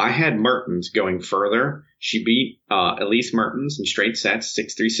 Now, I had Mertens going further. She beat Elise Mertens in straight sets,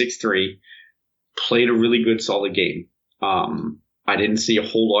 6-3, 6-3. Played a really good, solid game. I didn't see a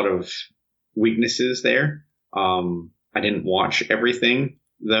whole lot of weaknesses there. I didn't watch everything,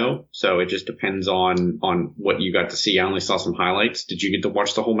 though, so it just depends on what you got to see. I only saw some highlights. Did you get to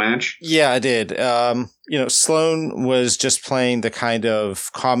watch the whole match? Yeah, I did. Sloane was just playing the kind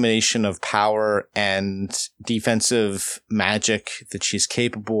of combination of power and defensive magic that she's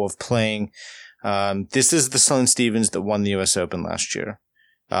capable of playing. This is the Sloane Stephens that won the US Open last year.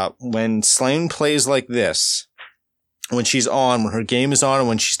 When Sloane plays like this, when she's on, when her game is on, and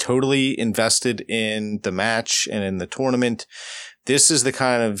when she's totally invested in the match and in the tournament, this is the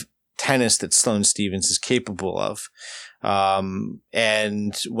kind of tennis that Sloane Stephens is capable of.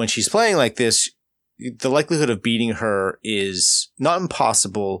 And when she's playing like this, the likelihood of beating her is not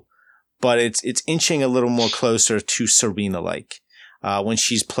impossible, but it's inching a little more closer to Serena-like, when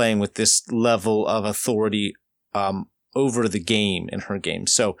she's playing with this level of authority, over the game in her game.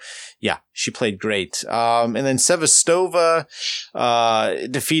 So yeah, she played great. And then Sevastova,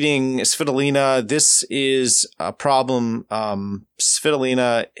 defeating Svitolina. This is a problem.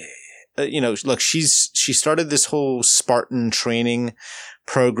 Svitolina, look, she started this whole Spartan training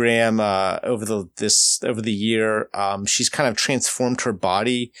program, over the year. She's kind of transformed her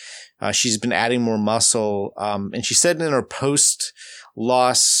body. She's been adding more muscle. And she said in her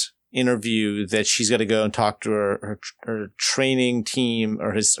post-loss interview that she's got to go and talk to her training team,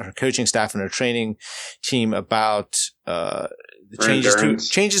 or her coaching staff and her training team about the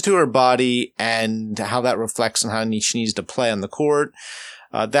changes to her body and how that reflects on how she needs to play on the court.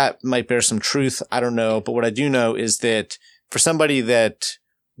 That might bear some truth. I don't know. But what I do know is that for somebody that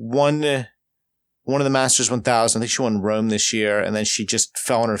won one of the Masters 1000, I think she won Rome this year, and then she just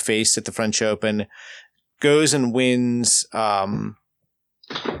fell on her face at the French Open, goes and wins,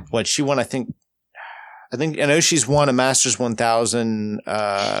 what she won, I know she's won a Masters 1000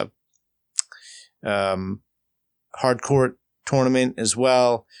 hard court tournament as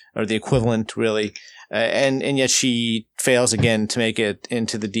well, or the equivalent really, and yet she fails again to make it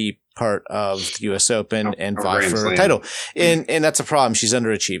into the deep part of the U.S. Open and vie for a title, and that's a problem. She's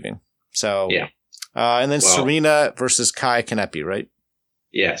underachieving. So yeah, and then Serena versus Kai Kanepi, right?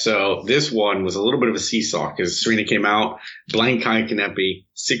 Yeah, so this one was a little bit of a seesaw because Serena came out, blanked Kai Kanepi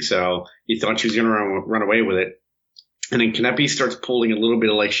 6-0. He thought she was going to run away with it. And then Kanepi starts pulling a little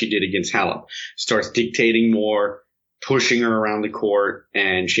bit like she did against Halep. Starts dictating more, pushing her around the court,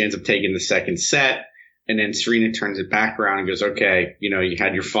 and she ends up taking the second set. And then Serena turns it back around and goes, okay, you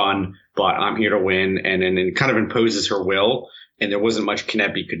had your fun, but I'm here to win. And then it kind of imposes her will. And there wasn't much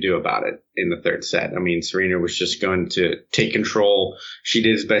Kanepi could do about it in the third set. I mean, Serena was just going to take control. She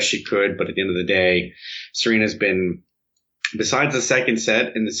did as best she could, but at the end of the day, Serena's been, besides the second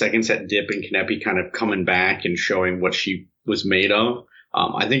set and the second set dip and Kanepi kind of coming back and showing what she was made of,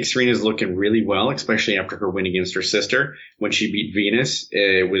 I think Serena's looking really well, especially after her win against her sister. When she beat Venus,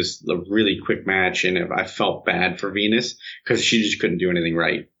 it was a really quick match, and I felt bad for Venus because she just couldn't do anything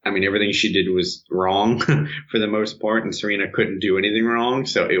right. I mean, everything she did was wrong for the most part, and Serena couldn't do anything wrong.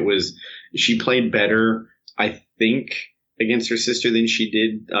 So she played better, I think, against her sister than she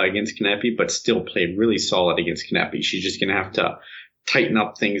did against Kanepi, but still played really solid against Kanepi. She's just going to have to tighten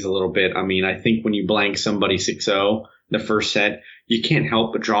up things a little bit. I mean, I think when you blank somebody 6-0 the first set, you can't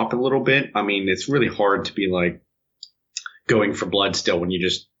help but drop a little bit. I mean, it's really hard to be like going for blood still when you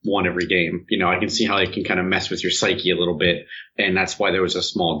just won every game. You know, I can see how it can kind of mess with your psyche a little bit, and that's why there was a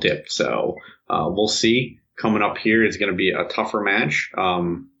small dip. So we'll see. Coming up here is going to be a tougher match,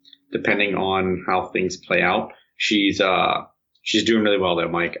 depending on how things play out. She's doing really well though,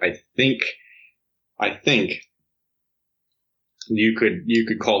 Mike. I think you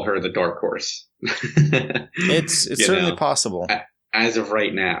could call her the dark horse. It's certainly possible. As of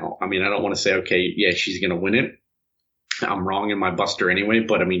right now, I mean, I don't want to say, okay, yeah, she's going to win it. I'm wrong in my buster anyway,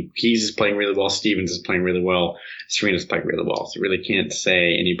 but I mean, Keys is playing really well. Stevens is playing really well. Serena's playing really well. So really can't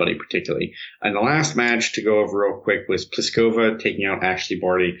say anybody particularly. And the last match to go over real quick was Pliskova taking out Ashley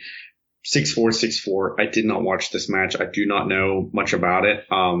Barty. 6-4, 6-4. I did not watch this match. I do not know much about it.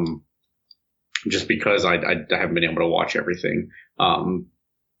 Just because I haven't been able to watch everything.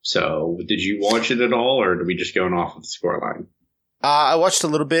 So did you watch it at all, or are we just going off of the scoreline? I watched a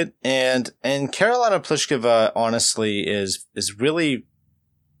little bit, and Karolina Pliskova honestly is really,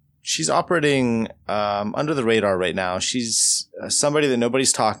 she's operating under the radar right now. She's somebody that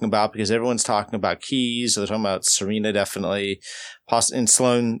nobody's talking about because everyone's talking about Keys, or they're talking about Serena definitely, and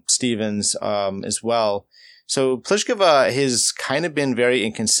Sloane Stevens as well. So Pliskova has kind of been very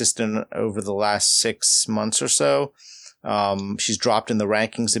inconsistent over the last 6 months or so. She's dropped in the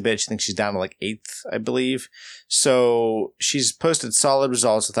rankings a bit. She thinks she's down to like 8th, I believe. So she's posted solid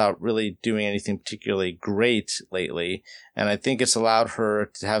results without really doing anything particularly great lately. And I think it's allowed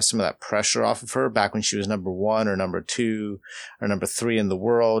her to have some of that pressure off of her back when she was number 1 or number 2 or number 3 in the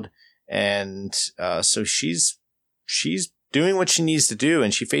world. And, so she's doing what she needs to do,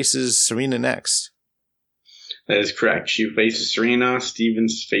 and she faces Serena next. That is correct. She faces Serena.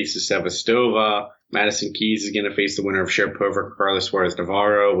 Stevens faces Sevastova. Madison Keys is going to face the winner of Sharapova, Carla Suarez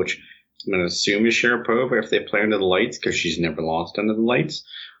Navarro, which I'm going to assume is Sharapova if they play under the lights, because she's never lost under the lights.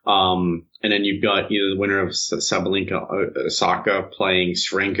 And then you've got either the winner of Sabalenka Osaka playing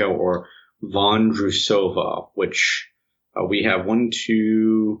Serenko or Vondrousova, which we have 1,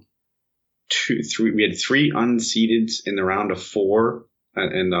 2, 3. We had 3 unseeded in the round of 4.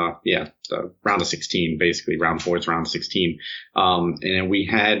 And the round of 16, basically. Round 4 is round 16. And then we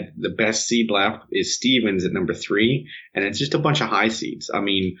had the best seed left is Stevens at number 3. And it's just a bunch of high seeds. I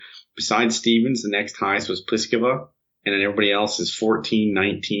mean, besides Stevens, the next highest was Pliskova. And then everybody else is 14,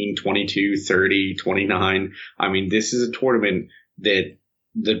 19, 22, 30, 29. I mean, this is a tournament that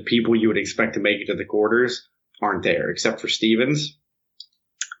the people you would expect to make it to the quarters aren't there, except for Stevens.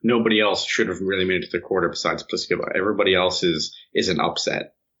 Nobody else should have really made it to the quarter besides Pliskova. Everybody else is an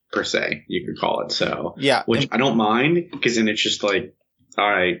upset, per se, you could call it. So, yeah, which I don't mind, because then it's just like, all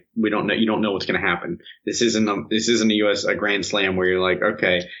right, we don't know, you don't know what's going to happen. This isn't a Grand Slam where you're like,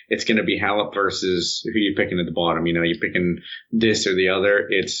 okay, it's going to be Halep versus who you picking at the bottom. You know, you're picking this or the other.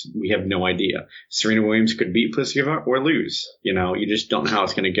 We have no idea. Serena Williams could beat Pliskova or lose. You know, you just don't know how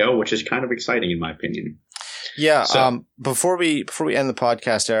it's going to go, which is kind of exciting in my opinion. Yeah. So, before we end the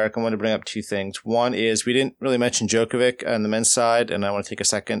podcast, Eric, I want to bring up 2 things. One is we didn't really mention Djokovic on the men's side, and I want to take a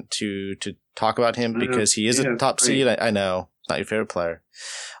second to talk about him because he is a top seed. I know it's not your favorite player,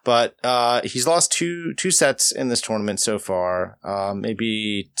 but he's lost two sets in this tournament so far.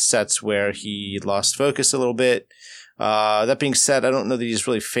 Maybe sets where he lost focus a little bit. That being said, I don't know that he's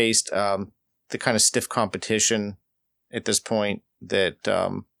really faced the kind of stiff competition at this point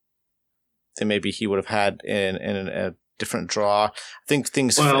that maybe he would have had in a different draw. I think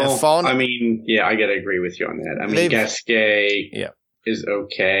things have fallen. I mean, yeah, I got to agree with you on that. I mean, Gasquet is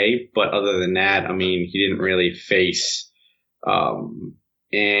okay, but other than that, I mean, he didn't really face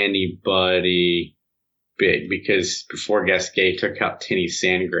anybody big, because before Gasquet took out Tennys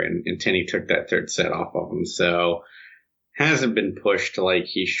Sandgren, and Tenny took that 3rd set off of him, so hasn't been pushed like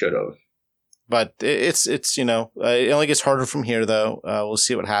he should have. But it's you know, it only gets harder from here, though. We'll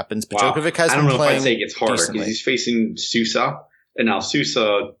see what happens. But Djokovic has been playing. I don't know if I'd say it gets harder, because he's facing Sousa. And now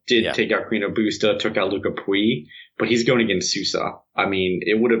Sousa did take out Carreño Busta, took out Luca Pouille, but he's going against Sousa. I mean,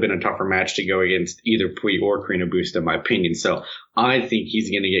 it would have been a tougher match to go against either Pouille or Carreño Busta, in my opinion. So I think he's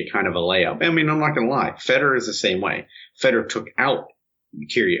going to get kind of a layup. I mean, I'm not going to lie. Federer is the same way. Federer took out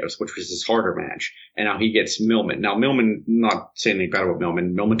Kyrgios, which was his harder match, and now he gets Millman. Now Millman, not saying anything bad about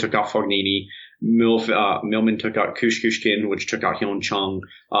Millman. Millman took out Fognini. Millman took out Kushkin, which took out Hyun Chung.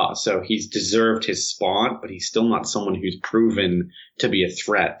 So he's deserved his spot, but he's still not someone who's proven to be a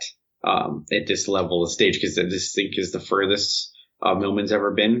threat at this level of stage, because this thing is the furthest Millman's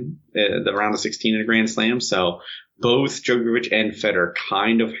ever been, the round of 16 in a Grand Slam. So both Djokovic and Federer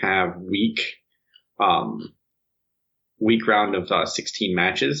kind of have weak round of 16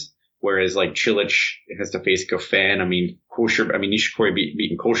 matches, whereas like Cilic has to face Goffin. I mean, Nishikori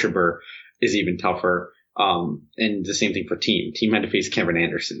beating Kohlschreiber is even tougher. And the same thing for Thiem. Thiem had to face Kevin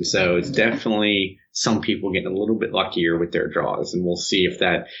Anderson. So it's definitely some people getting a little bit luckier with their draws, and we'll see if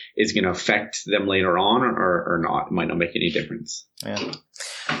that is going to affect them later on or not. It might not make any difference. Yeah.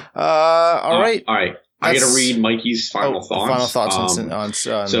 All right. All right. I got to read Mikey's final thoughts.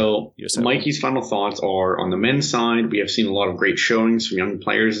 So Mikey's final thoughts are on the men's side. We have seen a lot of great showings from young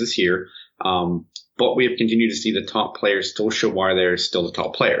players this year, but we have continued to see the top players still show why they're still the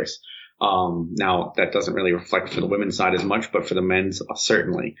top players. Now that doesn't really reflect for the women's side as much, but for the men's,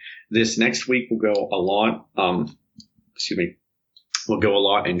 certainly. This next week will go a lot, will go a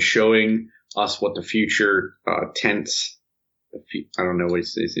lot in showing us what the future, tense, I don't know what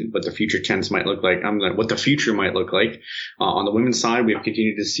the future tense might look like. What the future might look like. On the women's side, we have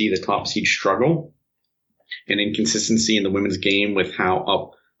continued to see the top seed struggle and inconsistency in the women's game with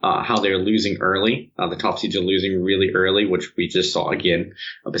how they're losing early. The top seeds are losing really early, which we just saw again,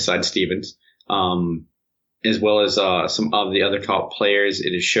 besides Stevens, as well as some of the other top players.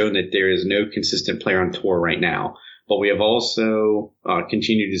 It has shown that there is no consistent player on tour right now. But we have also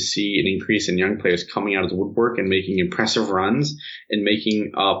continued to see an increase in young players coming out of the woodwork and making impressive runs and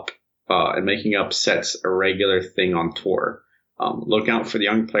making up sets a regular thing on tour. Look out for the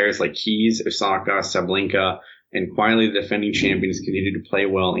young players like Keys, Osaka, Sabalenka, and quietly the defending champions continue to play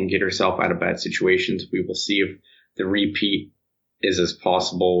well and get herself out of bad situations. We will see if the repeat is as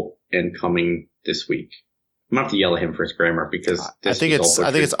possible and coming this week. I'm gonna have to yell at him for his grammar because I think it's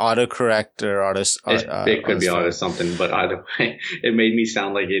autocorrect or auto. It could be auto something, but either way, it made me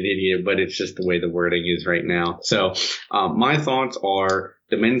sound like an idiot. But it's just the way the wording is right now. So my thoughts are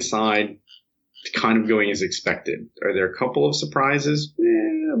the men's side kind of going as expected. Are there a couple of surprises?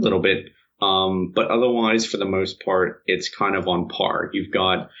 A little bit. But otherwise, for the most part, it's kind of on par. You've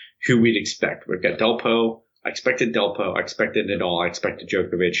got who we'd expect. We've got Delpo. I expected Delpo. I expected Nadal. I expected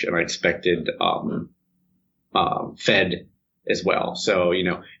Djokovic, and I expected Fed as well. So,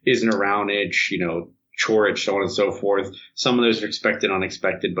 Isner, Raonic, Coric, so on and so forth. Some of those are expected,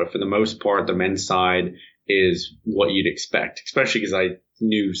 unexpected, but for the most part, the men's side is what you'd expect, especially because I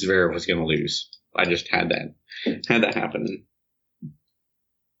knew Zverev was going to lose. I just had that happen.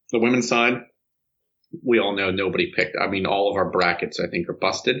 The women's side, we all know nobody picked. I mean, all of our brackets, I think, are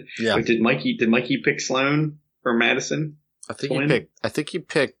busted. Yeah. But did Mikey pick Sloane or Madison? I think he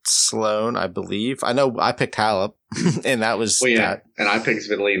picked Sloane, I believe. I know I picked Halep, and that was that. And I picked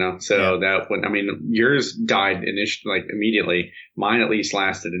Svitolina. So yours died immediately. Mine at least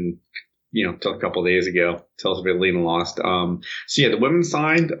lasted till a couple of days ago, till Svitolina lost. The women's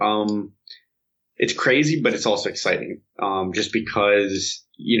side, it's crazy, but it's also exciting. Just because,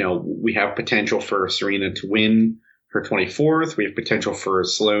 we have potential for Serena to win her 24th. We have potential for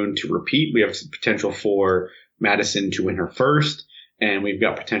Sloane to repeat. We have potential for Madison to win her first. And we've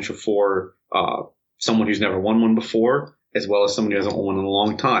got potential for someone who's never won one before, as well as someone who hasn't won one in a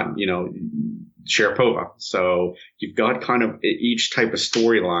long time, Sharapova. So you've got kind of each type of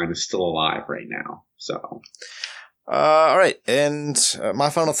storyline is still alive right now. So. All right. And my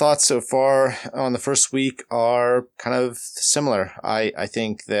final thoughts so far on the first week are kind of similar. I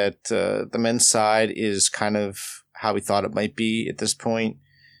think that the men's side is kind of how we thought it might be at this point.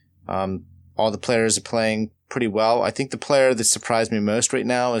 All the players are playing pretty well. I think the player that surprised me most right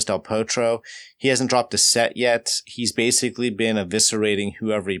now is Del Potro. He hasn't dropped a set yet. He's basically been eviscerating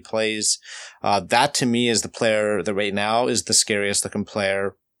whoever he plays. That to me is the player that right now is the scariest looking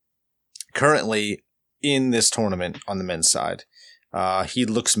player currently in this tournament on the men's side. He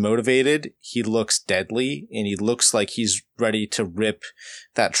looks motivated, he looks deadly, and he looks like he's ready to rip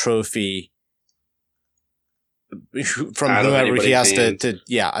that trophy from whoever he has to.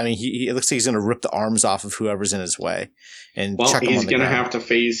 He looks like he's going to rip the arms off of whoever's in his way and chuck him on the ground. He's going to have to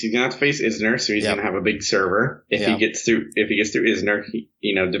face Isner, so he's going to have a big server. If he gets through Isner,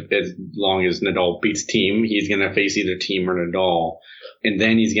 as long as Nadal beats Thiem, he's going to face either Thiem or Nadal. And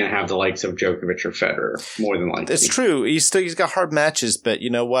then he's going to have the likes of Djokovic or Federer, more than likely. It's true. He's got hard matches, but you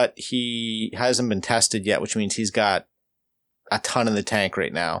know what? He hasn't been tested yet, which means he's got a ton in the tank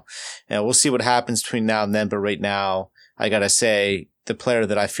right now. And we'll see what happens between now and then. But right now, I got to say, the player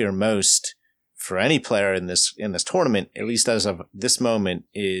that I fear most for any player in this tournament, at least as of this moment,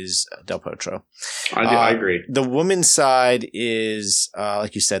 is Del Potro. I agree. The women's side is,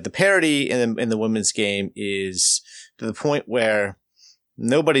 like you said, the parity in the women's game is to the point where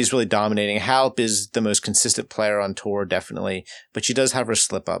nobody's really dominating. Halep is the most consistent player on tour, definitely, but she does have her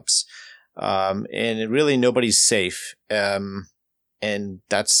slip-ups. And really nobody's safe. And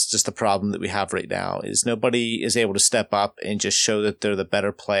that's just the problem that we have right now, is nobody is able to step up and just show that they're the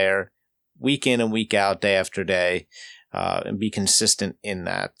better player week in and week out, day after day, and be consistent in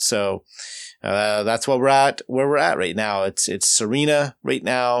that. So that's where we're at right now. It's Serena right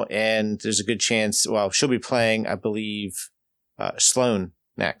now, and there's a good chance, well, she'll be playing, I believe, Sloane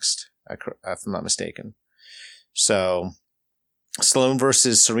next, if I'm not mistaken. So Sloane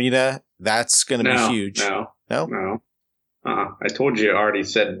versus Serena, that's going to be huge. No. I told you, I already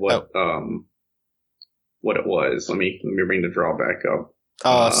said what it was. Let me bring the draw back up.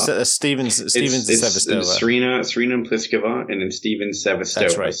 Stevens and Sevastova. Serena and Pliskova, and then Stevens, Sevastova.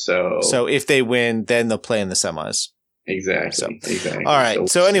 That's right. So if they win, then they'll play in the semis. Exactly. All right.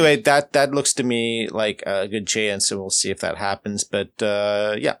 So anyway, that looks to me like a good chance, and we'll see if that happens. But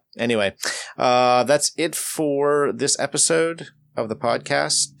yeah. Anyway, that's it for this episode of the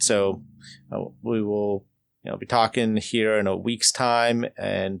podcast. So we will be talking here in a week's time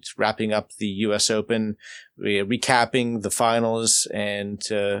and wrapping up the U.S. Open. We're recapping the finals and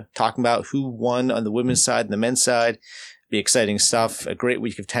talking about who won on the women's side and the men's side. Be exciting stuff. A great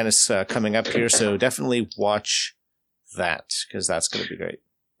week of tennis coming up here. So definitely watch that, because that's going to be great.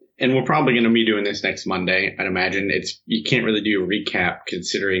 And we're probably going to be doing this next Monday. I'd imagine you can't really do a recap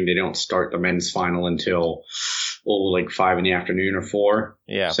considering they don't start the men's final until like 5 p.m. or 4.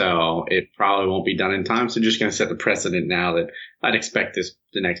 Yeah. So it probably won't be done in time. So just going to set the precedent now that I'd expect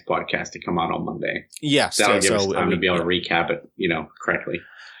the next podcast to come out on Monday. Yes. That'll give us time to be able to recap it, correctly.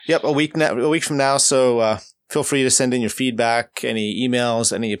 Yep. A week from now. So, feel free to send in your feedback, any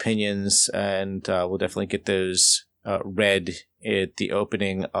emails, any opinions, and we'll definitely get those read at the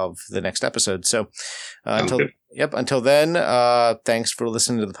opening of the next episode. So until then, thanks for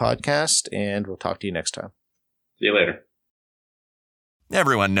listening to the podcast, and we'll talk to you next time. See you later.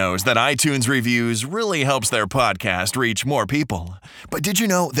 Everyone knows that iTunes reviews really helps their podcast reach more people. But did you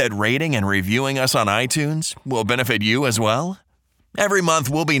know that rating and reviewing us on iTunes will benefit you as well? Every month,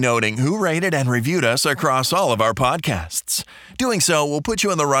 we'll be noting who rated and reviewed us across all of our podcasts. Doing so will put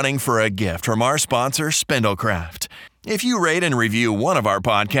you in the running for a gift from our sponsor, Spindlecraft. If you rate and review one of our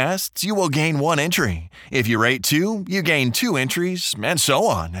podcasts, you will gain 1 entry. If you rate 2, you gain 2 entries, and so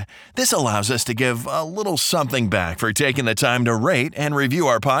on. This allows us to give a little something back for taking the time to rate and review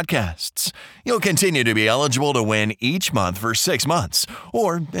our podcasts. You'll continue to be eligible to win each month for 6 months,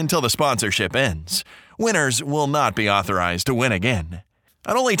 or until the sponsorship ends. Winners will not be authorized to win again.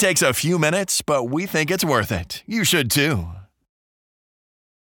 It only takes a few minutes, but we think it's worth it. You should too.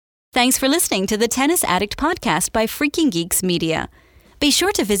 Thanks for listening to the Tennis Addict podcast by Freaking Geeks Media. Be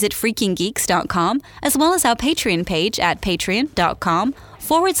sure to visit freakinggeeks.com as well as our Patreon page at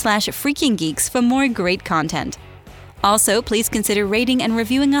patreon.com/freakinggeeks for more great content. Also, please consider rating and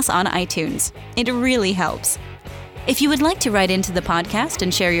reviewing us on iTunes. It really helps. If you would like to write into the podcast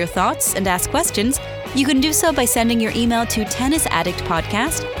and share your thoughts and ask questions, you can do so by sending your email to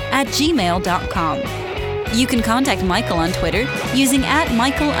tennisaddictpodcast@gmail.com. You can contact Michael on Twitter using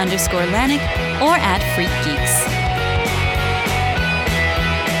 @Michael_Lanik or @FreakGeeks.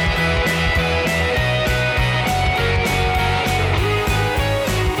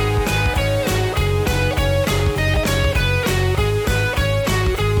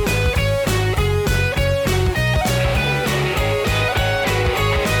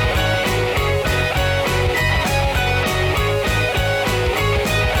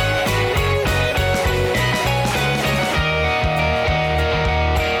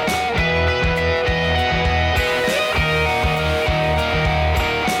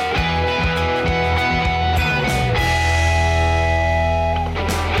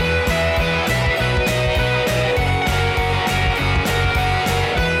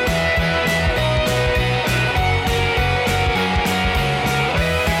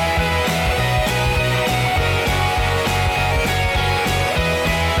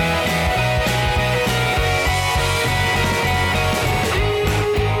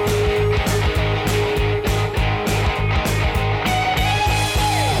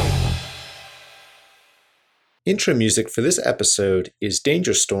 Intro music for this episode is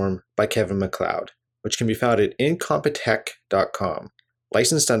Danger Storm by Kevin MacLeod, which can be found at incompetech.com,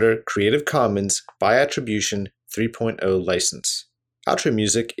 licensed under Creative Commons by Attribution 3.0 license. Outro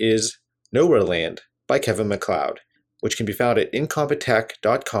music is Nowhere Land by Kevin MacLeod, which can be found at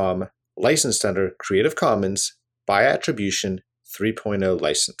incompetech.com, licensed under Creative Commons by Attribution 3.0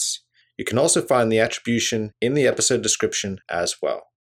 license. You can also find the attribution in the episode description as well.